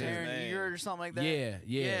remember Taron. his Taron name. Egerton or something like that.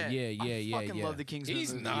 Yeah. I fucking love the Kingsman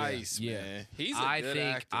He's movie. nice, Yeah. man. He's a I good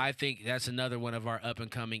think actor. I think that's another one of our up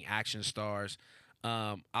and coming action stars.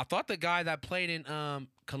 I thought the guy that played in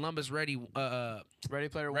Columbus Ready Player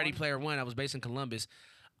One. Ready Player One, that was based in Columbus.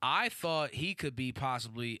 I thought he could be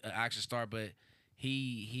possibly an action star, but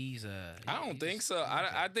he's I don't think so.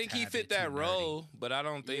 I think he fit that role, but I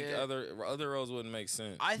don't think Yeah. other roles wouldn't make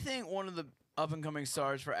sense. I think one of the up and coming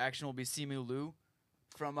stars for action will be Simu Liu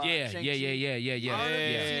from Yeah. Shang-Chi. Yeah.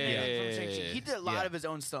 From Shang-Chi. He did a lot Yeah. of his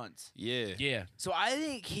own stunts. yeah. Yeah. So I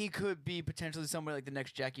think he could be potentially somebody like the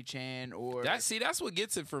next Jackie Chan or That's what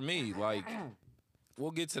gets it for me. Like,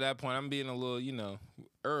 we'll get to that point. I'm being a little,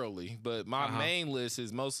 early, but my Uh-huh. main list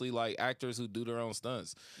is mostly like actors who do their own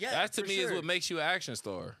stunts. yeah, That to for me sure. is what makes you an action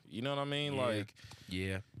star. You know what I mean? Yeah. Like,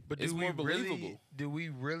 Yeah. But It's do more we really, believable. do we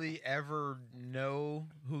really ever know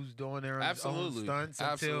who's doing their own absolutely, stunts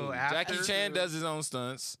absolutely. until after? Jackie Chan does his own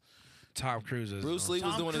stunts. Tom Cruise is Bruce Lee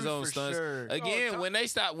was Tom doing his Cruise own for stunts. sure. Again, Tom-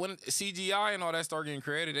 when CGI and all that started getting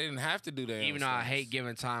created, they didn't have to do that. Even though I hate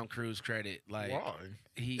giving Tom Cruise credit, like Why?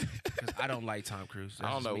 because I don't like Tom Cruise.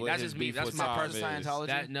 I don't know what That's his just me. beef That's with my Tom personal. is. Scientology.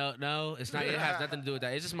 That no, it's not. It has nothing to do with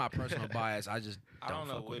that. It's just my personal bias. I just I don't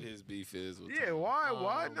know fuck what with it. his beef is with Yeah, Tom.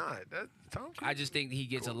 why not? That Tom. I just think he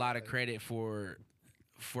gets a lot of credit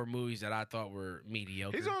for movies that I thought were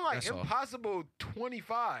mediocre. He's on like That's all. Impossible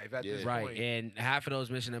 25 at this Yeah. Right, point. and half of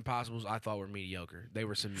those Mission Impossibles I thought were mediocre. They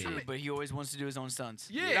were some mid. But he always wants to do his own stunts.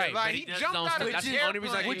 Yeah, Right, like but he does jumped his own out of stunts. an That's the only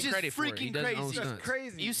reason I airplane. give him credit for it. He freaking does his own crazy. That's stunts.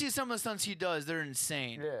 crazy. You see some of the stunts he does, they're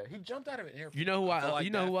insane. Yeah, he jumped out of an airplane. You know who I feel like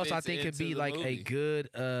you know that who else I fits think could into be the like a movie. good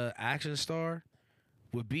action star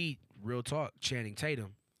would be real talk Channing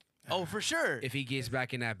Tatum Oh, for sure. if he gets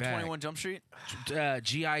back in that bag. 21 Jump Street.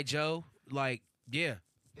 GI Joe, like yeah,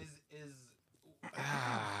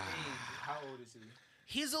 How old is he?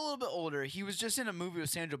 He's a little bit older. He was just in a movie with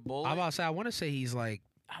Sandra Bullock. I'm about to say I want to say he's like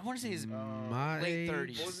I want to say he's my late age,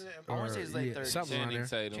 30s. Wasn't it- I want to say he's late yeah, 30s. something around Channing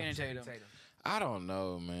there. Tatum. Channing Tatum. I don't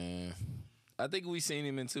know, man. I think we seen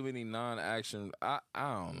him in too many non-action. I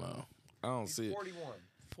don't know. I don't He's see it. 41.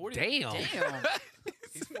 40. Damn.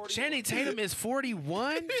 He's 41. Channing Tatum is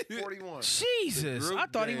 41. 41. Jesus, group I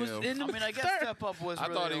thought he was damn. in the I mean, I guess third- Step Up was I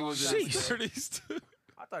really thought he long was time in his Sheesh. ago. 30s too.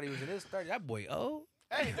 I thought he was in his 30. That boy, oh,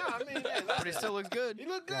 Hey, no, I mean, hey, But he still looks good. he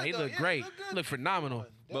looked good. nah, he though. looked Yeah, great. He looked good. Looked phenomenal.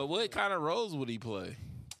 But what kind of roles would he play?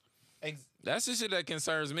 That's the shit that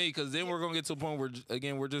concerns me, because then we're gonna get to a point where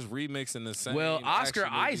again we're just remixing the same. Well, Oscar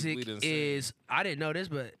action movies Isaac we done seen. is. I didn't know this,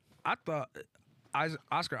 but I thought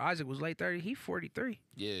Oscar Isaac was late 30. He 43,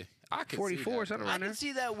 Yeah, I can 44, see that. something I around can there.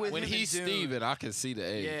 see that with When him he's and Dune. Steven, I can see the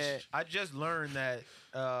age. Yeah. I just learned that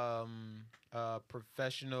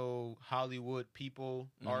professional Hollywood people,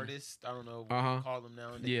 artists, I don't know what Uh-huh. you call them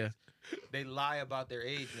nowadays. Yeah. They lie about their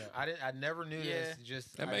age now. I never knew this.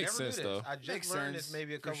 Just That I makes never knew sense, this. though. I just Makes learned sense, this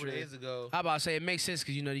maybe a for couple sure. days ago. How about to say it makes sense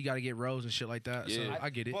because you got to get roles and shit like that. So Yeah. I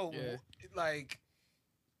get it. Well, Yeah. like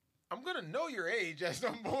I'm gonna know your age at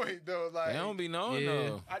some point though. Like They don't be knowing Yeah.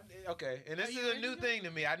 though. okay, and this you is a ain't new know? thing to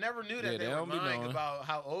me. I never knew that Yeah, they they were don't be lying knowing. about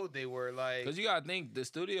how old they were. Like Because you gotta think the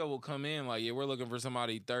studio will come in like, yeah, we're looking for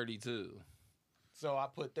somebody 32. So I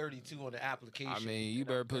put 32 on the application. I mean, you and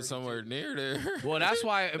better I'm put 32. somewhere near there. Well, that's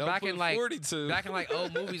why Don't back put in like 42.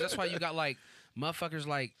 old movies, that's why you got like motherfuckers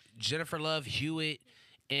like Jennifer Love Hewitt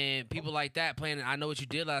and people like that playing I Know What You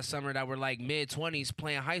Did Last Summer that were like mid-20s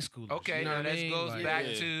playing high schoolers. Okay, you know now what I this mean? goes Like, back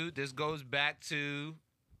Yeah. to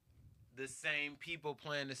the same people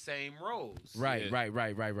playing the same roles. Right, Yeah.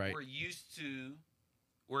 right.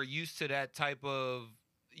 We're used to that type of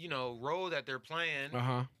role that they're playing.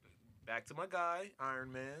 Uh-huh. Back to my guy,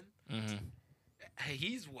 Iron Man. Mhm. Hey,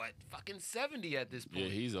 he's what, fucking 70 at this point. Yeah,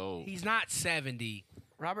 he's old. He's not 70.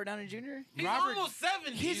 Robert Downey Jr. He's Robert- almost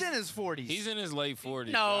 70. He's in his 40s. He's in his late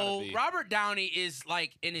 40s. No, gotta be. Robert Downey is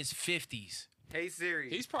like in his 50s. Hey Siri,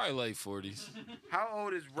 He's probably late 40s. how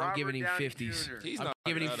old is Robert I'm giving him Downey 50s. Jr.? He's I'm not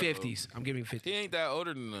giving him that old. 50s. I'm giving him 50s. He ain't that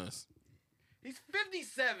older than us. He's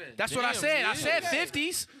 57. That's what I Damn, said. I yeah. said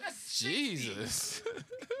 50s. That's 60. Jesus.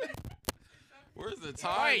 Where's the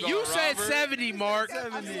time? All right, going, you said Robert? 70, Mark.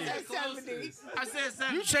 I said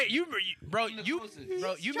 70. You say you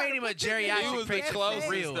made him a He geriatric was the patient for closest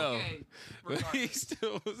real. though. Okay, But he regardless.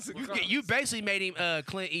 still was. You basically made him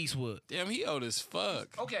Clint Eastwood. Damn, he old as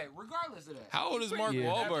fuck. Okay, regardless of that. How old is Mark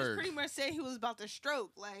Yeah. I just Wahlberg? pretty much said he was about to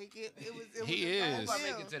stroke. Like it was. He I is. hope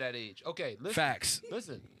I make it to that age. Okay, listen. Facts.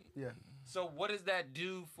 Listen. Yeah. So what does that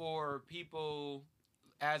do for people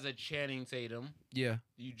as a Channing Tatum? Yeah,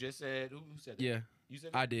 You just said who said that? yeah, You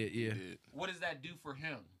said I did. Yeah. What does that do for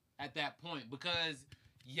him at that point? Because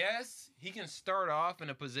yes, he can start off in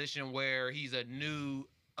a position where he's a new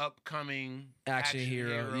upcoming Action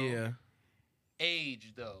hero. Yeah.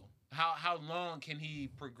 Age though. How long can he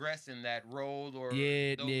progress in that role or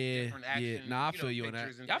Yeah, those yeah, different yeah. action, Nah, I feel you on that.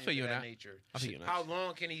 pictures and I things feel you of on that. nature? I feel you on that. How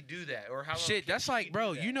long can he do that? Or how long Shit, can that's she like, do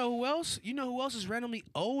bro. that? You know who else? You know who else is randomly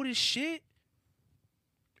old as shit?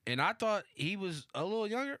 And I thought he was a little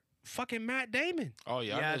younger. Fucking Matt Damon. Oh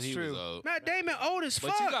yeah, Yeah, I knew it's he true. was old. Matt Damon old as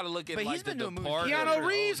But fuck. you gotta look at But like he's been the doing movies. Departed. Keanu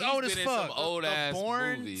Reeves He's old been as in fuck. some old ass the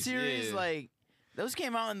Bourne movies. series, yeah. like those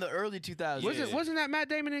came out in the early 2000s. Yeah. Wasn't that Matt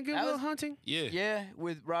Damon in Good That Will was- Hunting? yeah. Yeah,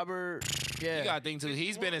 with Robert. Yeah. You gotta think too.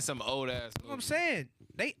 He's been in some old ass. That's what I'm saying.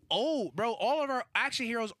 They old, bro. All of our action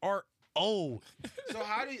heroes are old. So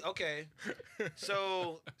how do you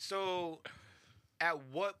so at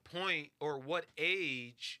what point or what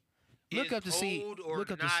age Look is up to see. old or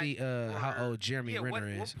Look up to not, see how or- old Jeremy yeah,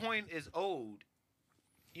 Renner what is. point is old?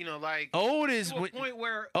 You know, like Old is to a when, point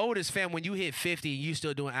where old is fam when you hit 50 and you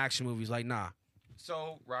still doing action movies. Like nah,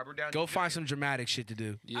 so Robert Downey go Jr. find some dramatic shit to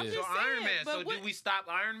do. Yeah. I'm So just Iron saying, Man. but So what- do we stop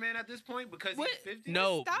Iron Man at this point because What- he's 50?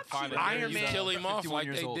 No, Stop Find you. a Iron Iron Man- Man. Kill him off 51 like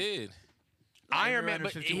years they old. did. Iron Man, Renner,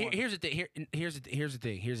 but 51. here's the thing. Here's the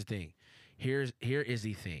thing. Here is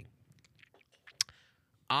the thing.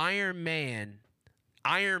 Iron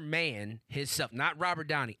Man himself, not Robert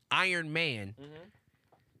Downey. Iron Man.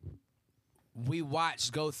 We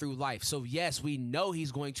watched go through life, so yes, we know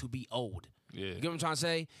he's going to be old. Yeah. You get what I'm trying to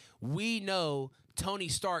say? We know Tony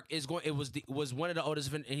Stark is going. It was one of the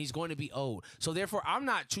oldest, and he's going to be old. So therefore, I'm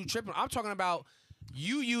not too tripping. I'm talking about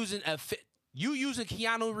you using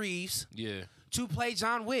Keanu Reeves Yeah. to play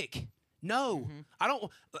John Wick. No, I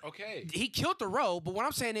don't. Okay. He killed the role, but what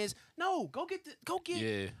I'm saying is, no, go get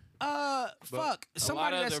Yeah. fuck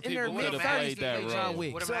somebody lot of that's other in their people mid would've 30s played to that play role. John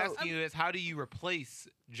Wick. What I'm So, asking you is, how do you replace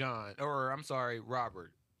John? Or I'm sorry,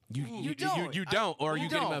 Robert. You don't. You don't, or You you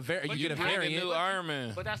get him a don't. you But get a you Bring a variant. new Iron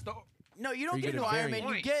Man. But that's the No, you don't You get get a new a Iron Man.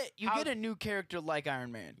 variant. You How- get a new character like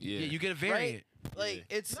Iron Man. Yeah. Yeah, you get a variant. Like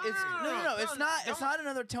Yeah. it's No, it's no, no, no, it's no, not no. it's not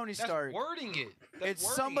another Tony that's Stark. wording it. That's It's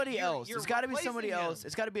wording somebody it. else. You're It's got to be somebody replacing else. him.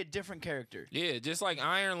 It's got to be a different character. Yeah, just like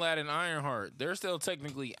Iron Lad and Ironheart. They're still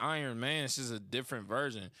technically Iron Man. It's just a different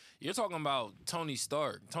version. You're talking about Tony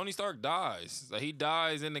Stark. Tony Stark dies. Like, he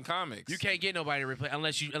dies in the comics. You can't get nobody to replace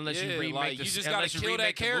unless you remake like, the you just unless gotta you kill that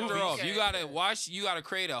remake the character movies. off. You gotta watch. You gotta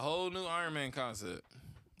create a whole new Iron Man concept.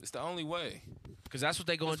 It's the only way. Because that's what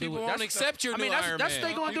they going to do. People With, won't that's, accept your I mean, new that's- Iron that's Man. what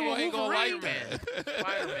they gonna do People with ain't gonna Wolverine. like that.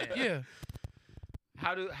 Spider-Man. yeah,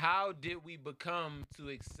 How did we become to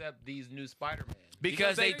accept these new Spider-Man?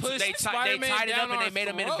 because they pushed tied Spider-Man it up down and they our made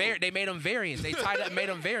them throat. they made them variants. They tied up, made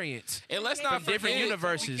them variants. And let's not From different forget-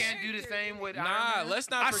 universes. We can't do the same with Nah, Iron Man? let's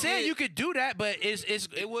not I forget. said you could do that, but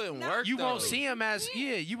It wouldn't No, work. you won't though. see him as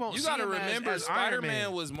you won't. You see gotta him remember, as Iron Spider-Man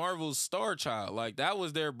Man. was Marvel's star child. Like, that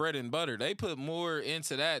was their bread and butter. They put more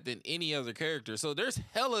into that than any other character. So there's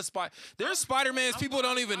hella there's Spider-Mans people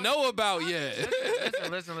don't even know about yet.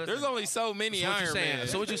 Listen. There's only so many So what you Iron saying? Man.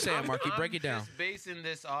 So what you saying, Marky? I'm Break it down. just basing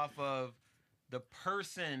this off of the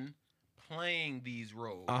person playing these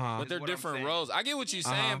roles. Uh-huh. But is they're what I'm different saying. roles. I get what you're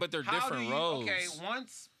saying, Uh-huh. but they're How do different you- roles. Okay,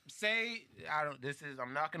 once say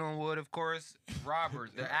I'm knocking on wood, of course.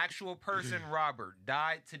 Robert, the actual person Robert,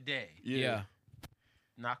 died today. Yeah.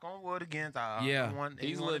 knock on wood again. I Yeah. don't want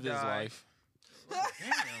He's anyone lived to his die. life.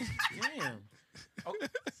 Damn. Oh,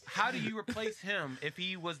 how do you replace him if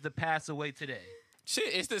he was to pass away today?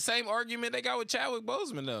 Shit, it's the same argument they got with Chadwick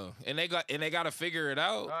Boseman though, and they got to figure it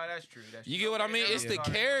out. Oh, that's true. You get what I mean? It's the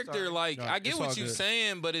character. Like No, I get it's what all you're good.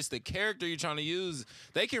 saying, but it's the character you're trying to use.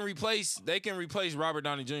 They can replace Robert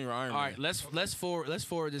Downey Jr. Iron Man. All right, let's forward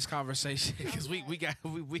this conversation because we got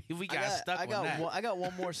stuck I on got that. I got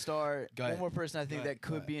one more star. Go ahead. One more person I think Go ahead. that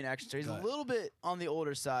could be an action star. He's Go a ahead. little bit on the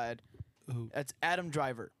older side. Who? That's Adam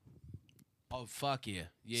Driver. Oh fuck yeah!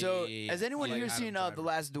 Yeah. So, yeah, yeah. has anyone I like here Adam seen Driver. The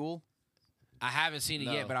Last Duel? I haven't seen it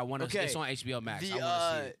No. yet, but I want to. Okay. It's on HBO Max. I The want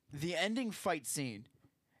to see it. the ending fight scene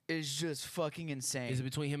is just fucking insane. Is it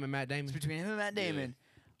between him and Matt Damon? It's between him and Matt Damon.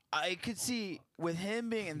 I could see with him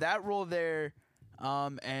being in that role there,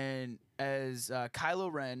 and as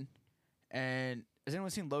Kylo Ren, and has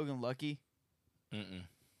anyone seen Logan Lucky? Mm-mm.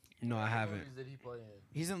 No, I haven't. Did he play in?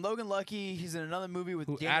 He's in Logan Lucky. He's in another movie with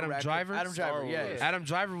Who, Daniel Adam Radcliffe. Driver? Adam Star Driver, yeah. Wars. Adam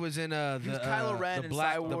Driver was in He was the Kylo Ren the in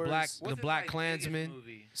black Star the Wars. black What's the his, Black like, Klansman. biggest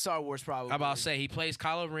movie? Star Wars probably. I'm about to say he plays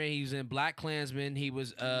Kylo Ren. He was in Black Klansman. He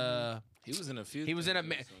was He was in a few. he was in a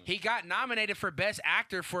things, he got nominated for best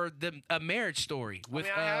actor for a Marriage Story with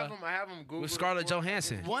I have him Googled with Scarlett before.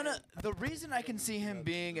 Johansson. One the reason I can see him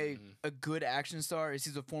being a good action star is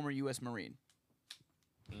he's a former U.S. Marine.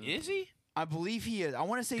 Is he? I believe he is. I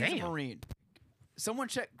want to say he's a Damn. Marine. Someone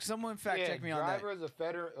fact check me on that. Driver is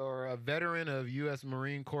a veteran of U.S.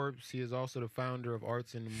 Marine Corps. He is also the founder of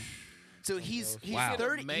Arts and. So he's Wow.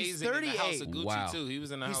 30. Amazing He's in the House 38. of Gucci Wow. too. He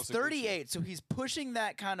was in the He's House of Gucci. 38, so he's pushing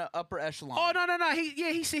that kind of upper echelon. Oh no.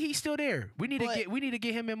 He's still there. We need But- to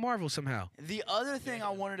get him in Marvel somehow. The other thing I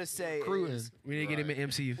wanted to say Recruiting. is We need to get him in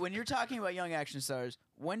MCU. when you're talking about young action stars,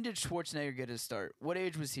 when did Schwarzenegger get his start? What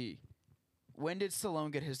age was he? When did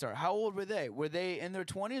Stallone get his start? How old were they? Were they in their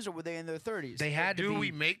 20s or were they in their 30s? They had to Do be.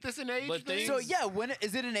 we make this an age But thing? so yeah, when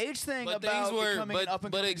is it an age thing But about things were, becoming an up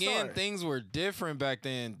and but coming again, star? things were different back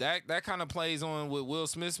then. That kind of plays on with Will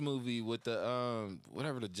Smith's movie with the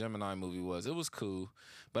whatever the Gemini movie was. It was cool,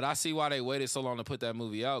 but I see why they waited so long to put that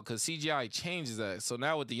movie out because CGI changes that. So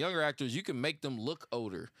now with the younger actors, you can make them look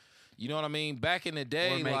older. You know what I mean? Back in the or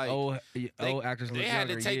day, make like old actors look they had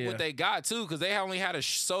younger, to take yeah. what they got too, because they only had a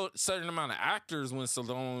certain amount of actors when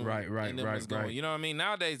Stallone Right, and them was going. You know what I mean?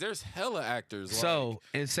 Nowadays, there's hella actors. So,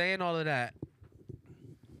 in saying all of that,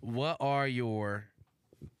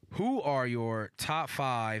 who are your top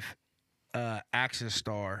 5 action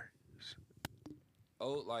star?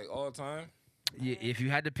 like all time. Yeah, if you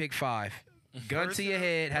had to pick 5, gun to your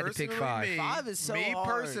head, had to pick 5. Me, 5 is so me hard.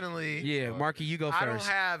 personally. Yeah, Marky, you go I don't first.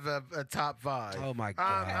 have a top 5. Oh my I'm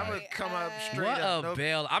god! gonna come up straight What up. a No-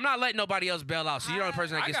 bail! I'm not letting nobody else bail out. So you're the only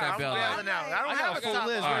person that I gets got- that I'm bail bailing out. out. I don't I got have a full top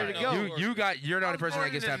list five. ready to go. You got. You're the only person that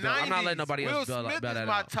Born gets in that the bail. I'm not 90s. letting nobody else Will bail Smith that is out.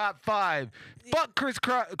 my top 5. Fuck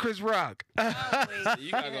Chris Rock.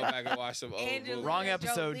 You gotta go back and watch some old Angelina movies. Wrong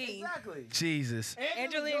episode. Jolie. Exactly. Jesus.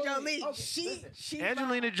 Angelina Jolie. She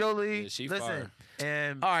Angelina Jolie. Yeah, she listen, fire.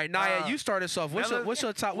 and All right, Naya, you start us off. What's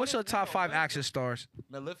your top 5 action stars?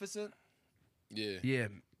 Maleficent. Yeah. Yeah,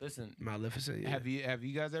 Listen, Maleficent. Yeah. have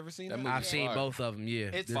you guys ever seen That that? movie- I've seen fire. both of them. Yeah,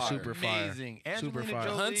 It's they're fire. super fire. amazing. Super Angelina fire.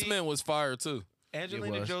 Jolie. Huntsman was fire too.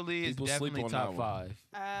 Angelina was. Jolie is People sleep definitely on top that one.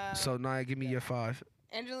 5. So Naya, give me your 5.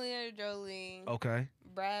 Angelina Jolie. Okay.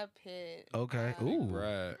 Brad Pitt. Okay. um, Ooh.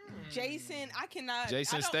 Right. Jason. I cannot.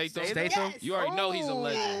 Jason I don't- Statham? Statham? Yes. You already know he's a Oh,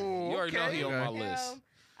 legend. You already know he on my okay. list.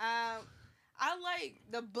 I like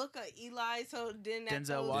the Book of Eli, so then that Denzel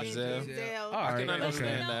goes Washington. into Denzel. All I right, can okay.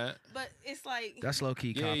 understand that. But it's like, That's low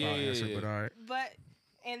key Yeah, cop yeah, out yeah, answer, yeah. but all right. but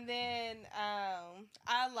and then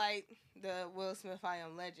I like the Will Smith I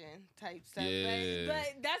Am Legend type stuff. Yeah.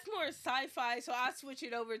 But that's more sci-fi, so I switch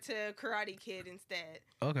it over to Karate Kid instead.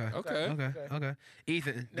 Okay. Okay. Okay.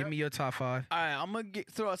 Ethan, give me your top 5. All right, I'm gonna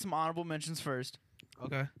throw out some honorable mentions first.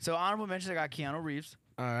 Okay. So honorable mentions, I got Keanu Reeves,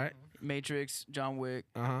 All right. Matrix, John Wick.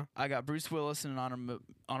 Uh I got Bruce Willis in an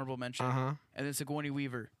honorable mention, huh. and then Sigourney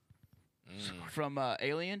Weaver from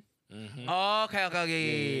Alien. Mm-hmm. Oh,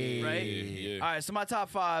 okay. Yeah. Right? Yeah. All right, so my top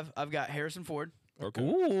 5, I've got Harrison Ford. Okay.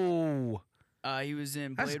 Ooh. He was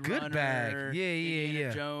in That's Blade good Runner, bag. Yeah, Indiana yeah.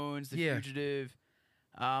 Jones, The Yeah. Fugitive.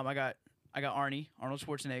 I got Arnold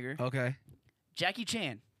Schwarzenegger, Okay. Jackie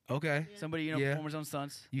Chan, Okay. somebody Yeah. perform his own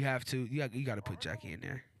stunts. You have to. You got to put Jackie in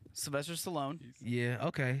there. Sylvester Stallone, Yeah.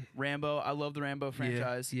 Okay. Rambo. I love the Rambo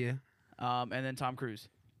franchise. Yeah. And then Tom Cruise.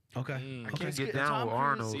 Okay. Mm. I Okay. can't get Tom down with Cruise-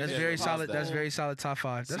 Arnold. That's Yeah, very pause solid. that. That's very solid top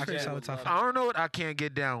 5. That's very Okay. solid top 5. I don't know what I can't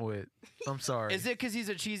get down with. I'm sorry. Is it because he's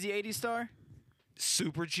a cheesy '80s star?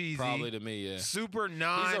 super cheesy. Probably to me, yeah. Super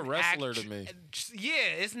non. He's a wrestler to me. Yeah,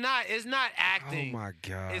 it's not acting. Oh my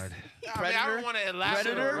god. It's, I mean, I Predator? don't want to elaborate.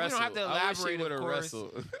 Predator? We don't have to I wish he elaborate. would Of have course.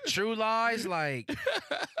 wrestled. True Lies, like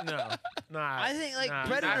No, nah. I think like nah,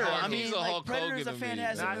 Predator. not I mean, He's a like Hulk Predator's a Hogan to me,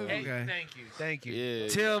 fantastic Not, man. movie. hey, Okay. thank you. Yeah.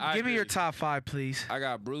 Tim, I give me your agree. top 5, please. I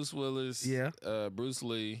got Bruce Willis. Yeah. Bruce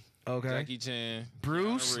Lee. Okay. Jackie Chan.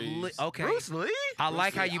 Bruce Keanu Lee. Reeves. Okay. Bruce Lee. I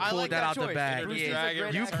like how Lee. you I pulled like that that out the choice. bag. Enter the He's a Dragon.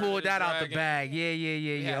 great You actor. pulled that out the Dragon. bag.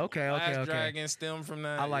 Yeah. Okay. Last Dragon stem from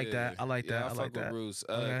that. I like yeah. that. I like Yeah, that. I I fuck like with that. Bruce.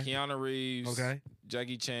 Okay. Keanu Reeves. Okay.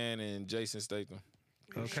 Jackie Chan and Jason Statham.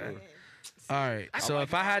 Okay. All right. I So like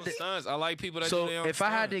if I had to, stunts. I like people that so do their own if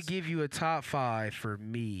I had to stunts. give you a top 5 for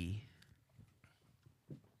me,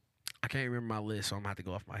 I can't remember my list, so I'm gonna have to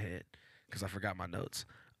go off my head because I forgot my notes.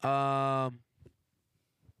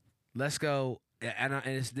 Let's go.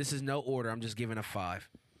 This is no order. I'm just giving a 5.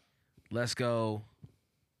 Let's go.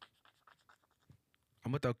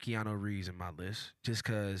 I'm gonna throw Keanu Reeves in my list just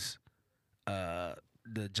because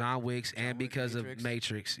the John Wicks and Wick, because Matrix. of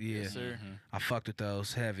Matrix. Yeah, Yes, sir. Mhm. I fucked with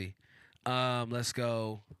those heavy. Let's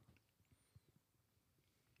go.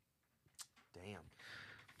 Damn.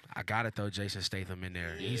 I gotta throw Jason Statham in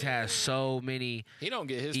there. He's Yeah. had so many. He don't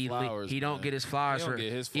get his elite- flowers. He don't man. get his flowers He don't for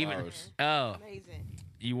get his even. flowers. Oh, Amazing.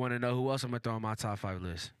 you want to know who else I'm gonna throw on my top 5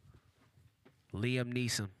 list? Liam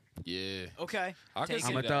Neeson. Yeah. Okay. I can Take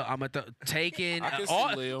see I'm that. gonna throw Taken. I can see all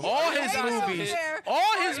Liam. all his Hey, movies. there.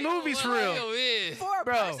 All his movies for real. For a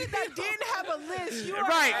Bro. person that didn't have a list, you are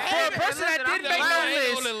Right, for a hating. person that didn't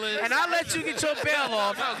make no list, and I let you get your bail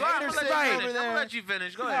off. No, go ahead. I'm gonna Right. let you finish. I'm gonna let you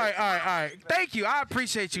finish. Go All ahead. right, all right. Thank you. I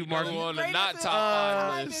appreciate you, You Marky. on the Greatest not of top all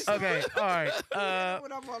 5 time list. is- Okay, all right.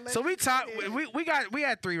 When I'm on So we list, top. yeah. We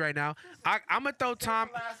had 3 right now. I'm gonna throw Tom.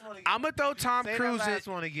 I'm gonna throw Tom Say Cruise. that in. last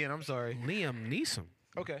one again. I'm sorry. Liam Neeson.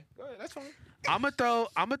 Okay, go ahead. That's fine. I'm gonna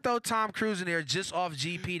throw Tom Cruise in there just off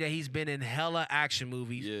GP that he's been in hella action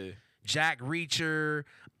movies. Yeah. Jack Reacher.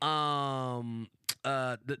 The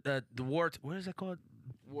war. What is that called?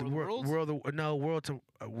 War The of the Worlds? World to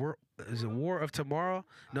is it War of Tomorrow?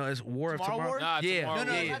 No, it's War of Tomorrow Tomorrow. War? Nah, Yeah. Tomorrow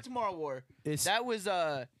No, War. not Tomorrow War. It's That was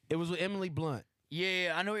it was with Emily Blunt.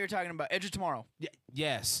 yeah, I know what you're talking about. Edge of Tomorrow.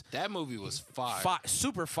 Yes. That movie was fire.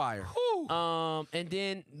 Super fire. Whew. And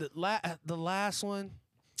then the last one,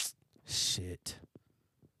 shit.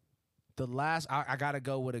 The last I gotta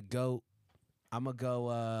go with a goat. I'm gonna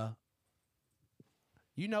go.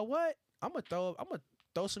 You know what? I'm gonna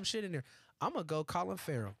throw some shit in there. I'm gonna go Colin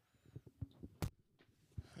Farrell.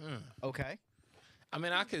 Okay. I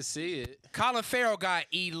mean, I could see it. Colin Farrell got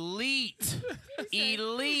elite He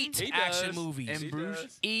action does. movies. And He Bruce?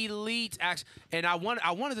 does. Elite action, and I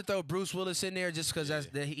wanted to throw Bruce Willis in there just because that's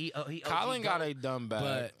the he. Colin got a dumb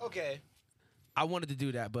bag. but Okay. I wanted to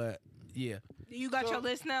do that, but yeah. You got So- your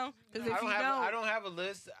list now? Because if you I don't have a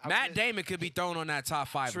list. Matt Damon could be thrown on that top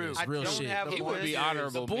 5 True. list. I Real don't shit. have a He would be list.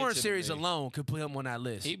 honorable. The Bourne mention to series me. alone could put him on that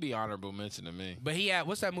list. He'd be honorable mention to me. But he had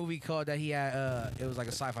what's that movie called that he had? It was like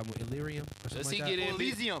a sci-fi movie, Illyrium. Or something Does like he that? get in?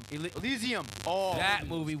 Elysium. Eli- Elysium. Oh. That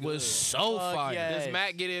movie was good. so Fuck fire. yeah. Does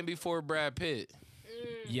Matt get in before Brad Pitt?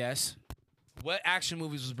 Yes. What action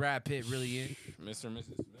movies was Brad Pitt really in? Mr. and Mrs.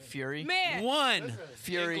 Smith. Fury. Man, One.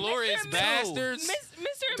 Fury. Glorious Mr. Bastards.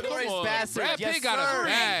 Mr. and Glorious Mrs. on. Bastards. Brad Yes, Pitt got sir. a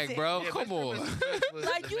bag, bro. Yeah, Come Mr. on.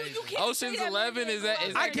 Like you can't Ocean's say that 11, movie is that-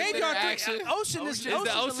 is I that gave y'all considered three. action? Ocean is Is the Ocean's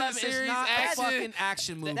Ocean 11 is series not action? a fucking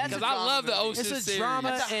action movie. That's a Because I love the drama Ocean it's a series. drama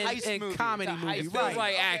That's a and, heist and movie. comedy It's a movie. heist It feels Right.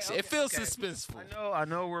 like action. It feels okay. suspenseful. I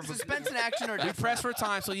know we're Suspense and action are We different. pressed for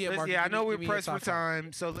time, so yeah, Listen, Mark. yeah, I give know me- we're give me your pressed for top five.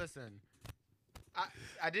 time. So listen,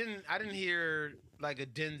 I didn't hear like a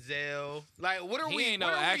Denzel. Like what are He we? ain't no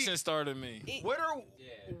what are action star to me. We, what are?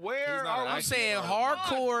 Where He's not are an we? I'm action saying star.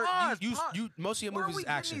 hardcore. Pause, You pause. most of your Where are movies we is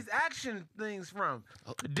getting action. these action things from?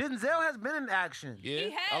 Denzel has been in action. Yeah,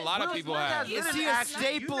 He has. a lot of Will people Smith have. has been Is in he a action.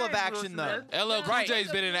 staple You of named action, Will though? Smith. LL Cool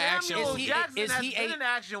J's been in action. Samuel Is he- Jackson is has he been a- in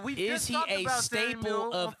action. We Is just he talked a about staple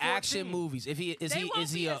Samuel of on action 14. movies? If he is They he won't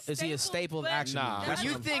is be he a is he a staple of but action Nah. movies? When That's you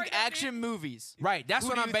what I'm- think action movies, right, that's who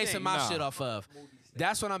what do I'm you basing think? my Nah. shit off of.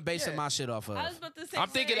 That's what I'm basing Yeah. my shit off of. I was about to say. I'm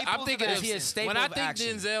thinking Is of he a staple when I of think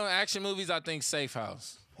action? Denzel in action movies, I think Safe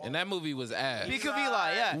House, and that movie was ass. Peak of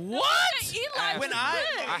Eli. Yeah. What? Eli When was I-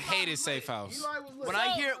 good. I hated Safe House. When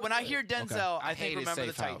I hear Denzel, I think hated remember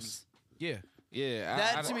the Safe House. Titans. Yeah. Yeah,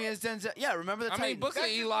 That to me is Denzel. Yeah, remember the I mean, Titans. Booker That's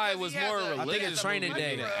just Eli because was he has more a- I think religious it's Training movie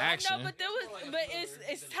Day. than No, action. but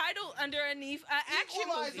it's titled underneath action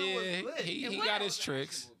Equalizer movie. was Yeah, lit. he was. got his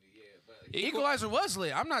tricks. Equalizer was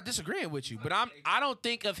lit. I'm not disagreeing with you, but I don't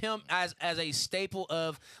think of him as a staple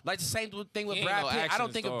of like the same thing with He ain't Brad no Pitt. I action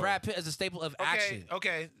don't think star. of Brad Pitt as a staple of action.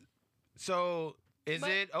 Okay. So Is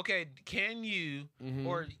it okay? Can you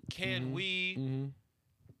or can we?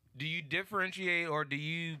 Do you differentiate or do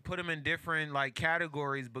you put them in different like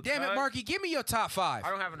categories? Because Damn it, Marky, give me your top 5. I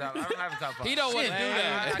don't have a top 5. He don't want to do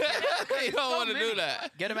that. He don't want to do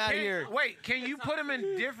that. Get him out of here. Wait, can you put him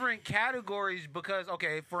in different categories? Because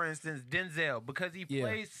okay, for instance, Denzel, because he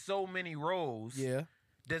plays so many roles. Yeah.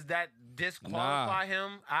 Does that disqualify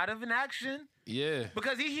him out of an action? Yeah.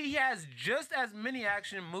 Because he has just as many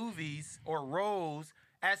action movies or roles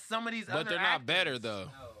as some of these other But they're not better, though.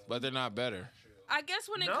 But they're not better. I guess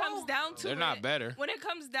when it comes down to They're not better. When it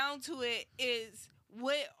comes down to it, is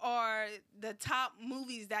what are the top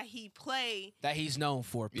movies that he played That he's known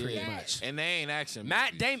for pretty much. And they ain't action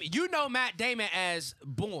Matt movies. Damon, you know Matt Damon as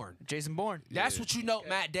Bourne. Jason Bourne. That's what you know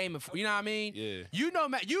Matt Damon for. You know what I mean? Yeah. You know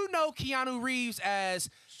Keanu Reeves as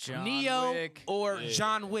John Neo Wick. or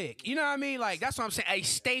John Wick. You know what I mean? Like that's what I'm saying. A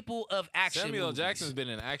staple of action. Samuel movies. Jackson's been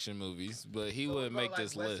in action movies, but he wouldn't make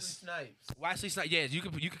this list. Wesley Snipes. Yeah, you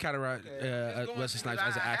can categorize Wesley Snipes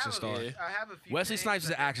as an action star. I have a few Wesley names Snipes is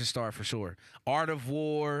an that- action star for sure. Art of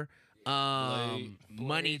War, Money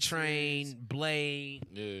Blade Train, Blade.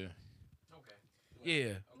 Yeah.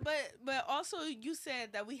 Yeah. But also you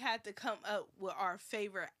said that we had to come up with our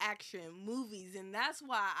favorite action movies, and that's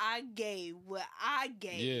why I gave what I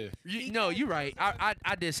gave. Yeah. No, you're right.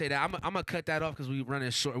 I did say that. I'm gonna cut that off because we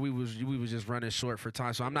running short. We was just running short for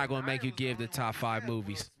time, so I'm not gonna make you give the top 5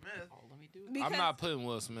 movies. Because, I'm not putting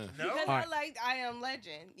Will Smith. because All I right. liked I Am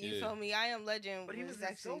Legend. You feel me? I Am Legend But he was was in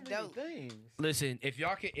actually so many dope. things. Listen, if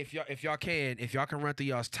y'all can run through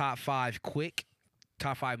y'all's top 5 quick,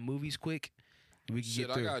 top 5 movies quick, we can Shit, get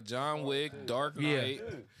I through. got John Wick, Dark Yeah. Knight,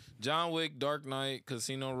 John Wick, Dark Knight,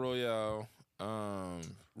 Casino Royale,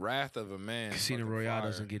 Wrath of a Man, Casino fucking Royale fire,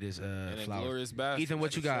 doesn't get his and flowers. Inglourious Basterds. Ethan,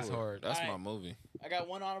 what you got? That's my Alright. movie. I got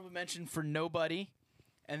one honorable mention for Nobody,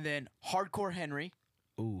 and then Hardcore Henry,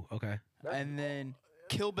 Ooh, okay, and then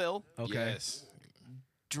Kill Bill, okay, Yes.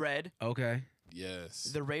 Dread, okay, Yes.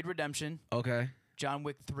 The Raid Redemption, okay. John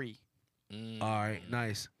Wick 3. Mm, All right,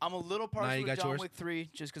 nice. I'm a little Now partial you to got John yours? Wick 3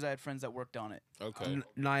 just because I had friends that worked on it. Okay.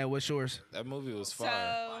 Naya, what's yours? That movie was So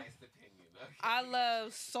fire. I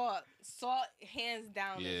love Salt. Salt, hands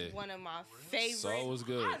down, Yeah. is one of my favorites. Saw was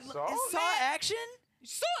good. Saw action?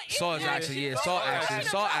 Saw is action, yeah. Saw action.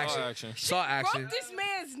 Saw action. Saw action. Broke this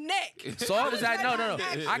man's neck. Saw is that? No.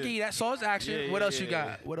 I give you that. Saw is action. Yeah, What else you yeah.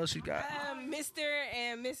 got? What else you got? Mr.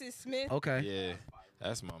 and Mrs. Smith. Okay. Yeah.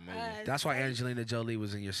 That's my movie. That's why Angelina Jolie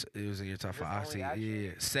was in your top 5. I see.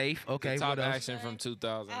 Yeah. Safe. Okay. Top What else? action from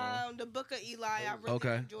 2001. The Book of Eli. I really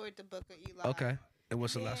Okay. enjoyed the Book of Eli. Okay. And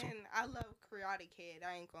what's the last one? And I love Karate Kid.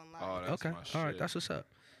 I ain't gonna lie. Oh, that's Okay. my All right. shit. That's what's up.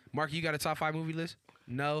 Mark, you got a top 5 movie list?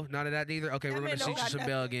 No, none of that neither. Okay, That we're gonna man don't shoot you got some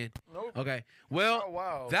bell nothing. again. Nope. Okay. Well, Oh,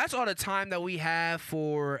 wow. that's all the time that we have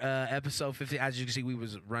for episode 50. As you can see, we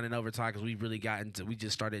was running over time because we really got into. We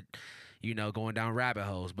just started, going down rabbit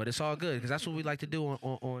holes. But it's all good because that's what we like to do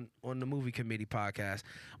on the movie committee podcast.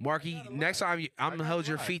 Marky, next time I'm gonna hold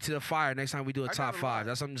your feet to the fire. Next time we do a I top got a 5. lot.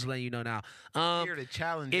 That's something just letting you know now. Here to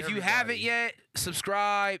challenge If you haven't yet,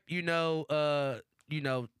 subscribe.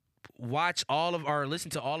 Watch listen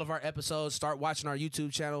to all of our episodes. Start watching our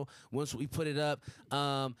YouTube channel once we put it up.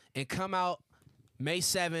 And come out May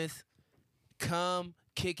 7th. Come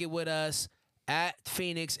kick it with us at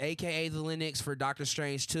Phoenix, aka the Linux, for Doctor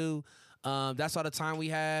Strange 2. That's all the time we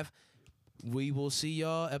have. We will see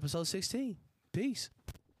y'all episode 16. Peace.